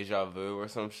fucking Deja Vu or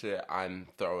some shit, I'm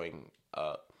throwing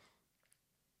up.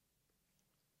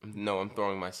 No, I'm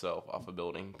throwing myself off a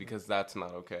building because that's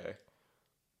not okay.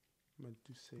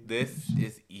 This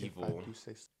is evil.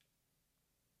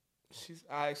 She's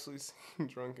actually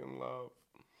singing Drunken Love.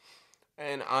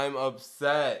 And I'm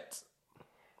upset.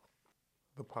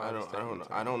 I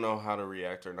don't know how to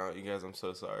react or not. You guys, I'm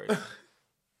so sorry.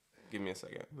 Give me a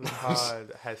second. The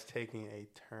pod has taken a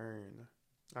turn.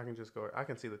 I can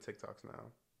see the TikToks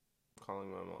now. Calling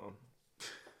my mom.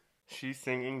 She's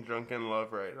singing Drunken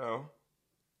Love right now.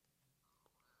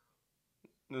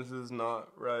 This is not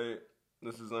right.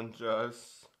 This is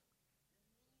unjust.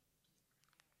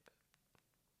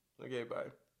 Okay, bye.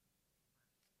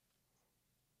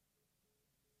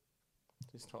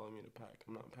 She's telling me to pack.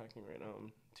 I'm not packing right now. I'm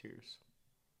in tears.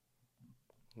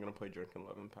 I'm gonna play Drunken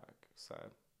Love and pack.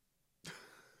 Sad.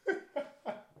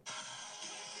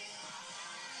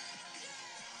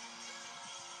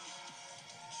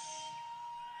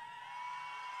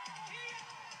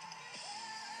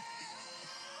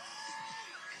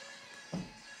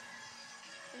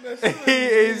 He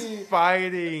is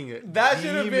fighting. That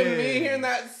should have been me demons. hearing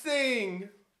that sing.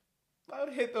 I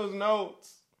would hit those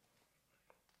notes.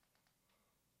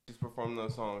 She's performed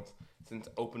those songs since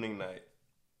opening night.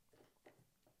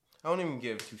 I don't even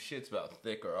give two shits about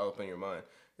Thick or Open Your Mind.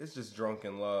 It's just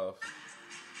Drunken Love.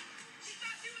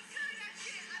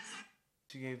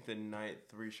 She gave the night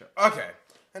 3 shots. Okay.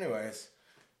 Anyways.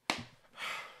 This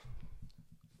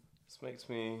makes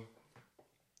me...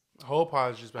 Whole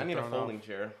pod's just been I need a thrown folding off.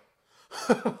 chair.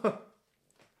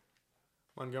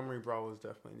 Montgomery Brawl was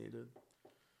definitely needed.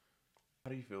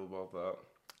 How do you feel about that?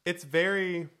 It's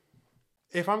very...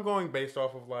 If I'm going based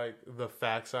off of like the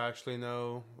facts I actually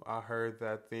know, I heard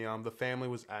that the family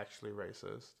was actually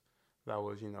racist. That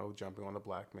was, jumping on the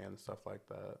black man and stuff like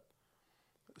that.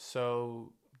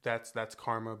 So that's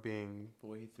karma being The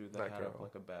way he threw that hat up girl.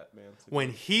 like a Batman.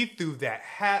 When he threw that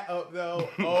hat up though,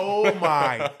 oh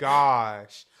my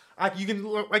gosh. Like you can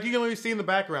literally see in the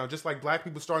background, just like black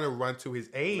people starting to run to his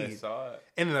aid. I saw it.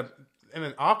 And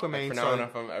then Aquaman. For now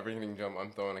enough, everything jump.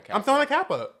 I'm throwing a cap. I'm throwing a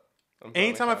cap up. I'm throwing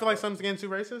Anytime a I cap feel like up. something's getting too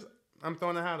racist, I'm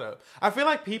throwing a hat up. I feel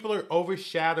like people are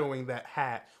overshadowing that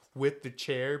hat with the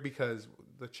chair because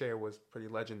the chair was pretty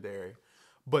legendary.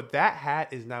 But that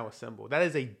hat is now a symbol. That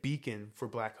is a beacon for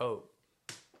Black hope.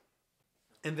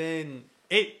 And then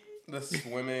the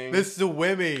swimming. the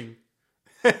swimming.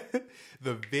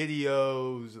 The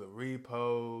videos, the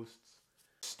reposts,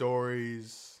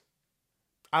 stories.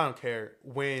 I don't care.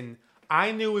 When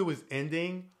I knew it was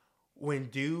ending, when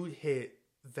dude hit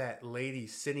that lady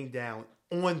sitting down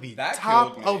on the That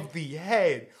top killed me. of the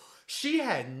head, she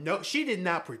did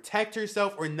not protect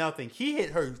herself or nothing. He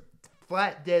hit her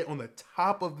flat dead on the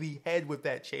top of the head with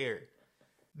that chair.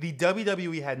 The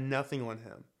WWE had nothing on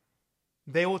him.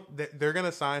 They're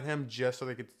gonna sign him just so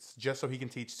he can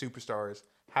teach superstars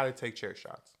how to take chair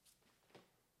shots.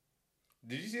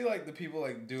 Did you see like the people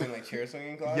like doing like chair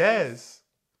swinging classes? Yes.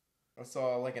 I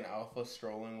saw like an alpha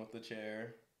strolling with the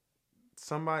chair.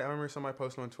 I remember somebody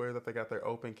posting on Twitter that they got their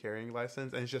open carrying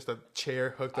license and it's just a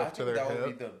chair hooked up to their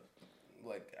hip. That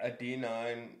would be a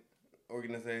D9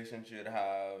 organization should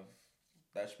have.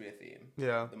 That should be a theme.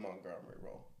 Yeah. The Montgomery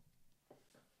roll.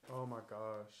 Oh my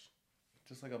gosh.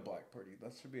 Just like a black party.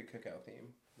 That should be a cookout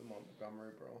theme. The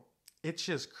Montgomery roll. It's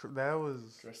just that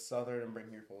was dress southern and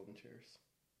bring your folding chairs.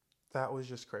 That was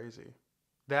just crazy.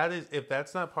 That is, if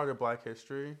that's not part of Black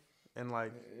history and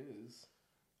like it is.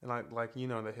 And like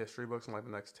the history books in like the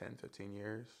next 10, 15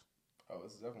 years. Oh,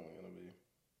 it's definitely gonna be.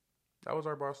 That was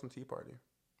our Boston Tea Party.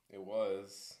 It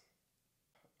was.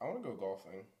 I want to go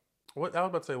golfing. What I was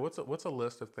about to say, what's a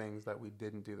list of things that we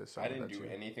didn't do this summer? I didn't do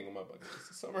anything on my bucket list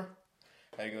this summer.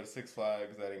 I didn't go to Six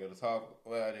Flags. I didn't go to Top.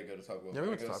 Well, I didn't go to Top Golf. Yeah, we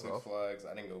went to Six Flags.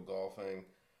 I didn't go golfing.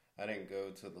 I didn't go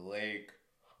to the lake.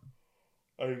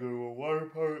 I didn't go to a water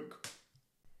park.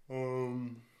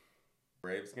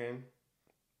 Braves game.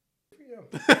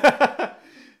 Yeah.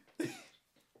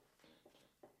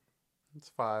 It's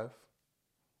 5.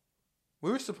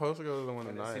 We were supposed to go to the one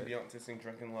tonight. I didn't see Beyonce sing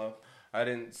 "Drunk in Love." I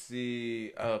didn't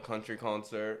see a country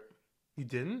concert. You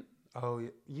didn't? Oh,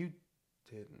 you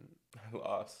didn't. I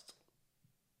lost.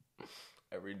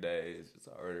 Every day is just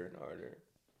harder and harder.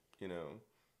 You know,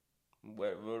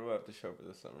 what do I have to show for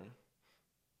this summer?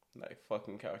 Like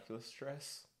fucking calculus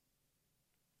stress.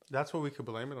 That's what we could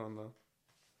blame it on, though.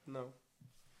 No.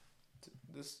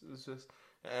 This is just,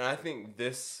 and I think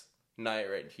this night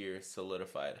right here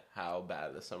solidified how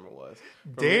bad the summer was.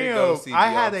 Damn,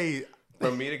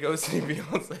 For me to go see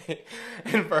Beyonce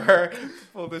and for her to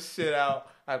pull this shit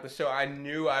out at the show I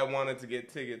knew I wanted to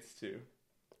get tickets to.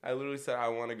 I literally said I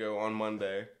want to go on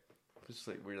Monday. It's just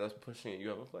like, we're just pushing it. You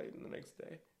have a flight the next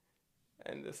day.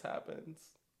 And this happens.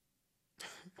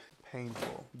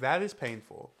 Painful. That is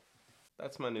painful.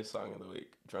 That's my new song of the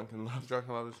week. Drunk in Love. Drunk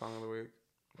in Love is song of the week.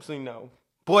 Actually, no.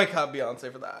 Boycott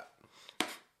Beyonce for that.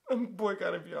 I'm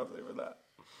boycotting Beyonce for that.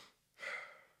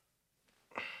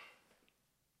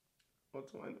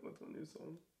 What's my new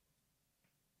song?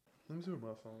 Let me see what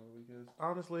my song of the week is.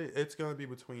 Honestly, it's going to be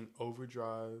between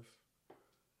Overdrive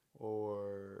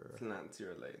or... It's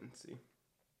Zero Latency.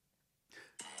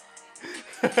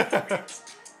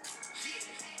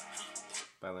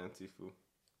 By Lancey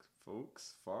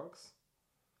Fox.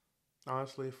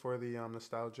 Honestly, for the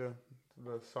nostalgia,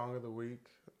 the song of the week,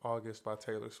 August by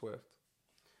Taylor Swift.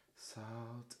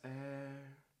 Salt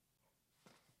air.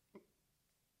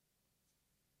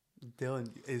 Dylan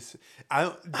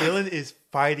is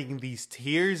fighting these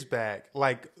tears back.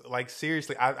 Like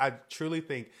seriously, I truly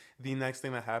think the next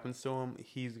thing that happens to him,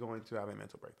 he's going to have a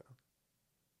mental breakdown.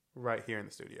 Right here in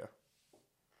the studio.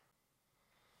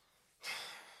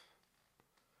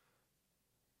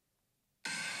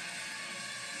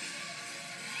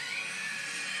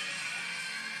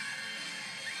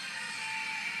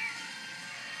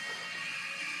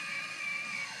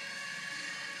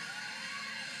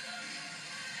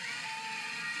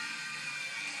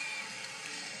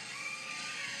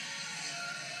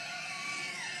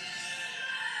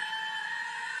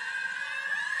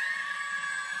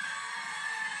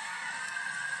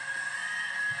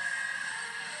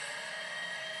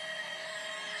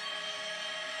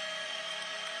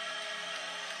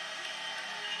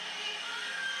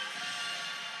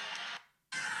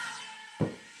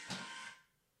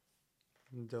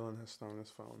 Dylan has thrown his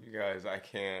phone. You guys, I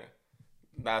can't.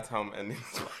 That's how I'm ending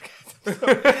this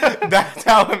podcast. That's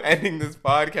how I'm ending this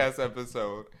podcast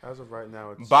episode. As of right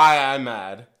now, it's... Bye, I'm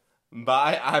mad.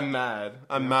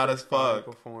 I'm mad as fuck.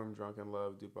 Perform Drunk in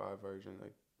Love Dubai version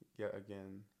yet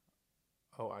again.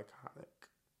 Oh, iconic.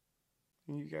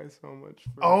 Thank you guys so much.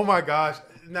 Oh my gosh.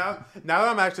 Now that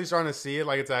I'm actually starting to see it,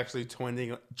 like it's actually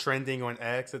trending on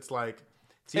X, it's like...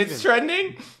 It's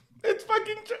trending? It's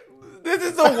fucking... This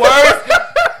is the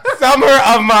worst summer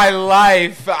of my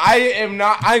life. I am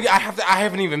not... I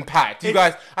haven't even packed. You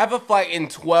guys, I have a flight in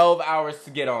 12 hours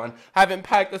to get on. I haven't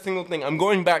packed a single thing. I'm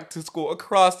going back to school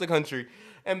across the country.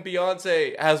 And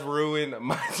Beyonce has ruined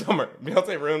my summer.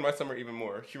 Beyonce ruined my summer even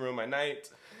more. She ruined my night.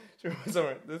 She ruined my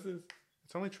summer.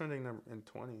 It's only trending in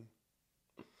 20.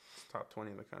 It's top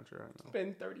 20 in the country right now. It's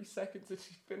been 30 seconds since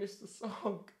she finished the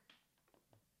song.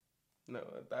 No,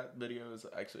 that video is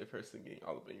actually of her singing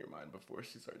All Up in Your Mind before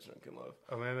she starts Drunk in Love.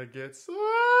 Atlanta gets...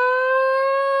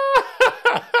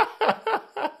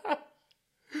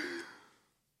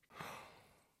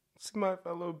 See my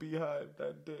fellow beehive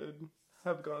that did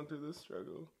have gone through this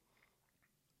struggle.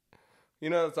 You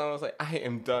know that song? I was like, I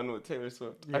am done with Taylor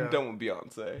Swift. Yeah. I'm done with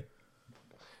Beyonce.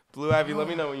 Blue Ivy, let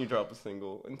me know when you drop a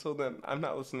single. Until then, I'm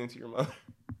not listening to your mother.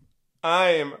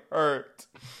 I am hurt.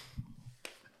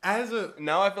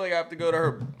 Now I feel like I have to go to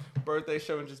her birthday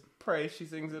show and just pray she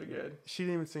sings it again. She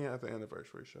didn't even sing it at the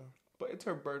anniversary show. But it's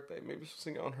her birthday. Maybe she'll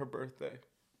sing it on her birthday.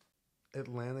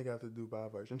 Atlanta got the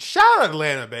Dubai version. Shout out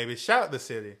Atlanta, baby. Shout out the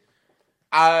city.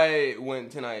 I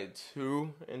went tonight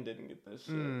too and didn't get this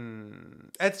shit.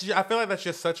 I feel like that's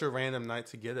just such a random night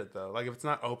to get it though. Like if it's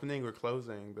not opening or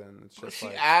closing, then it's just She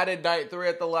like added night 3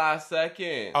 at the last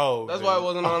second. Oh, that's why it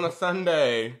wasn't on a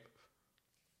Sunday.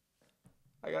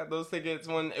 I got those tickets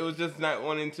when it was just night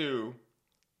 1 and 2.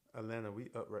 Atlanta, we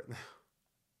up right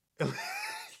now.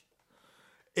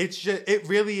 It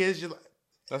really is just.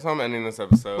 That's how I'm ending this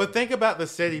episode. But think about the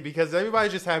city because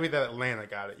everybody's just happy that Atlanta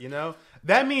got it. You know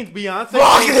that means Beyonce.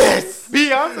 Fuck this!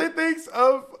 Beyonce thinks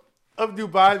of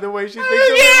Dubai the way she thinks of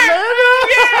Atlanta.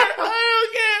 Atlanta.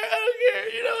 I don't care.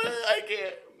 You know what? I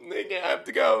can't. I have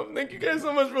to go. Thank you guys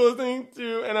so much for listening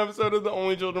to an episode of the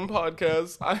Only Children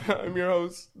podcast. I'm your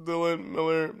host, Dylan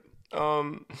Miller.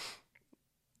 I'm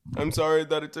sorry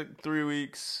that it took 3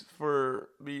 weeks for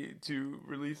me to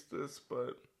release this,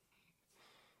 but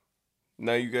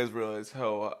now you guys realize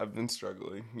how I've been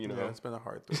struggling, you know? Yeah, it's been a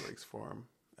hard 3 weeks for him.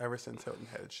 Ever since Hilton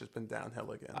Head, it's just been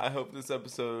downhill again. I hope this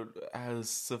episode has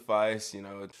sufficed, you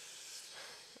know. This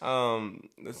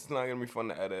is not going to be fun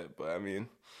to edit, but I mean...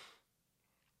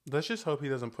 Let's just hope he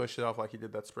doesn't push it off like he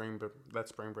did that spring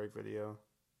break video.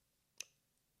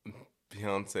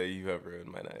 Beyonce, you have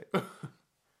ruined my night.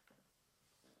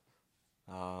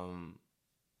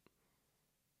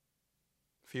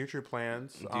 Future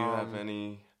plans. Do you have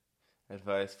any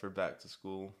advice for back to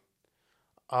school?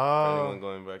 For anyone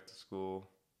going back to school?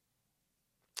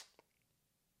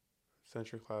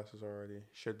 Since your classes already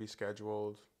should be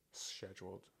scheduled.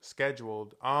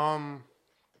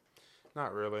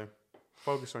 Not really.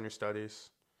 Focus on your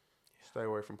studies. Stay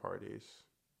away from parties.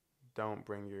 Don't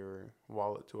bring your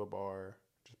wallet to a bar.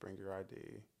 Just bring your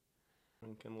ID.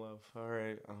 Drinking love. All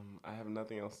right. I have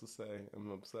nothing else to say.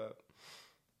 I'm upset.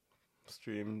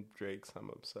 Stream Drake's. I'm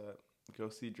upset. Go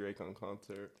see Drake on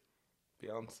concert.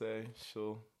 Beyonce.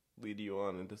 She'll lead you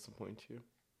on and disappoint you.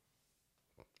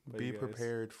 Be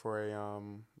prepared for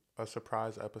a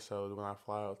surprise episode when I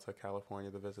fly out to California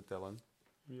to visit Dylan.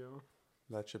 Yeah.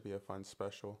 That should be a fun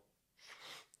special.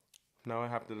 Now I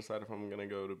have to decide if I'm going to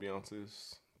go to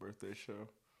Beyonce's birthday show.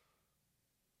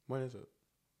 When is it?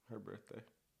 Her birthday.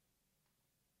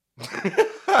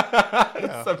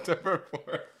 Yeah. September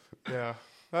 4th. Yeah.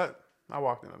 I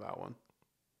walked into that one.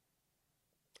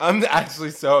 I'm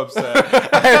actually so upset.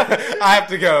 I have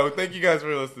to go. Thank you guys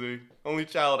for listening. Only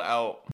child out.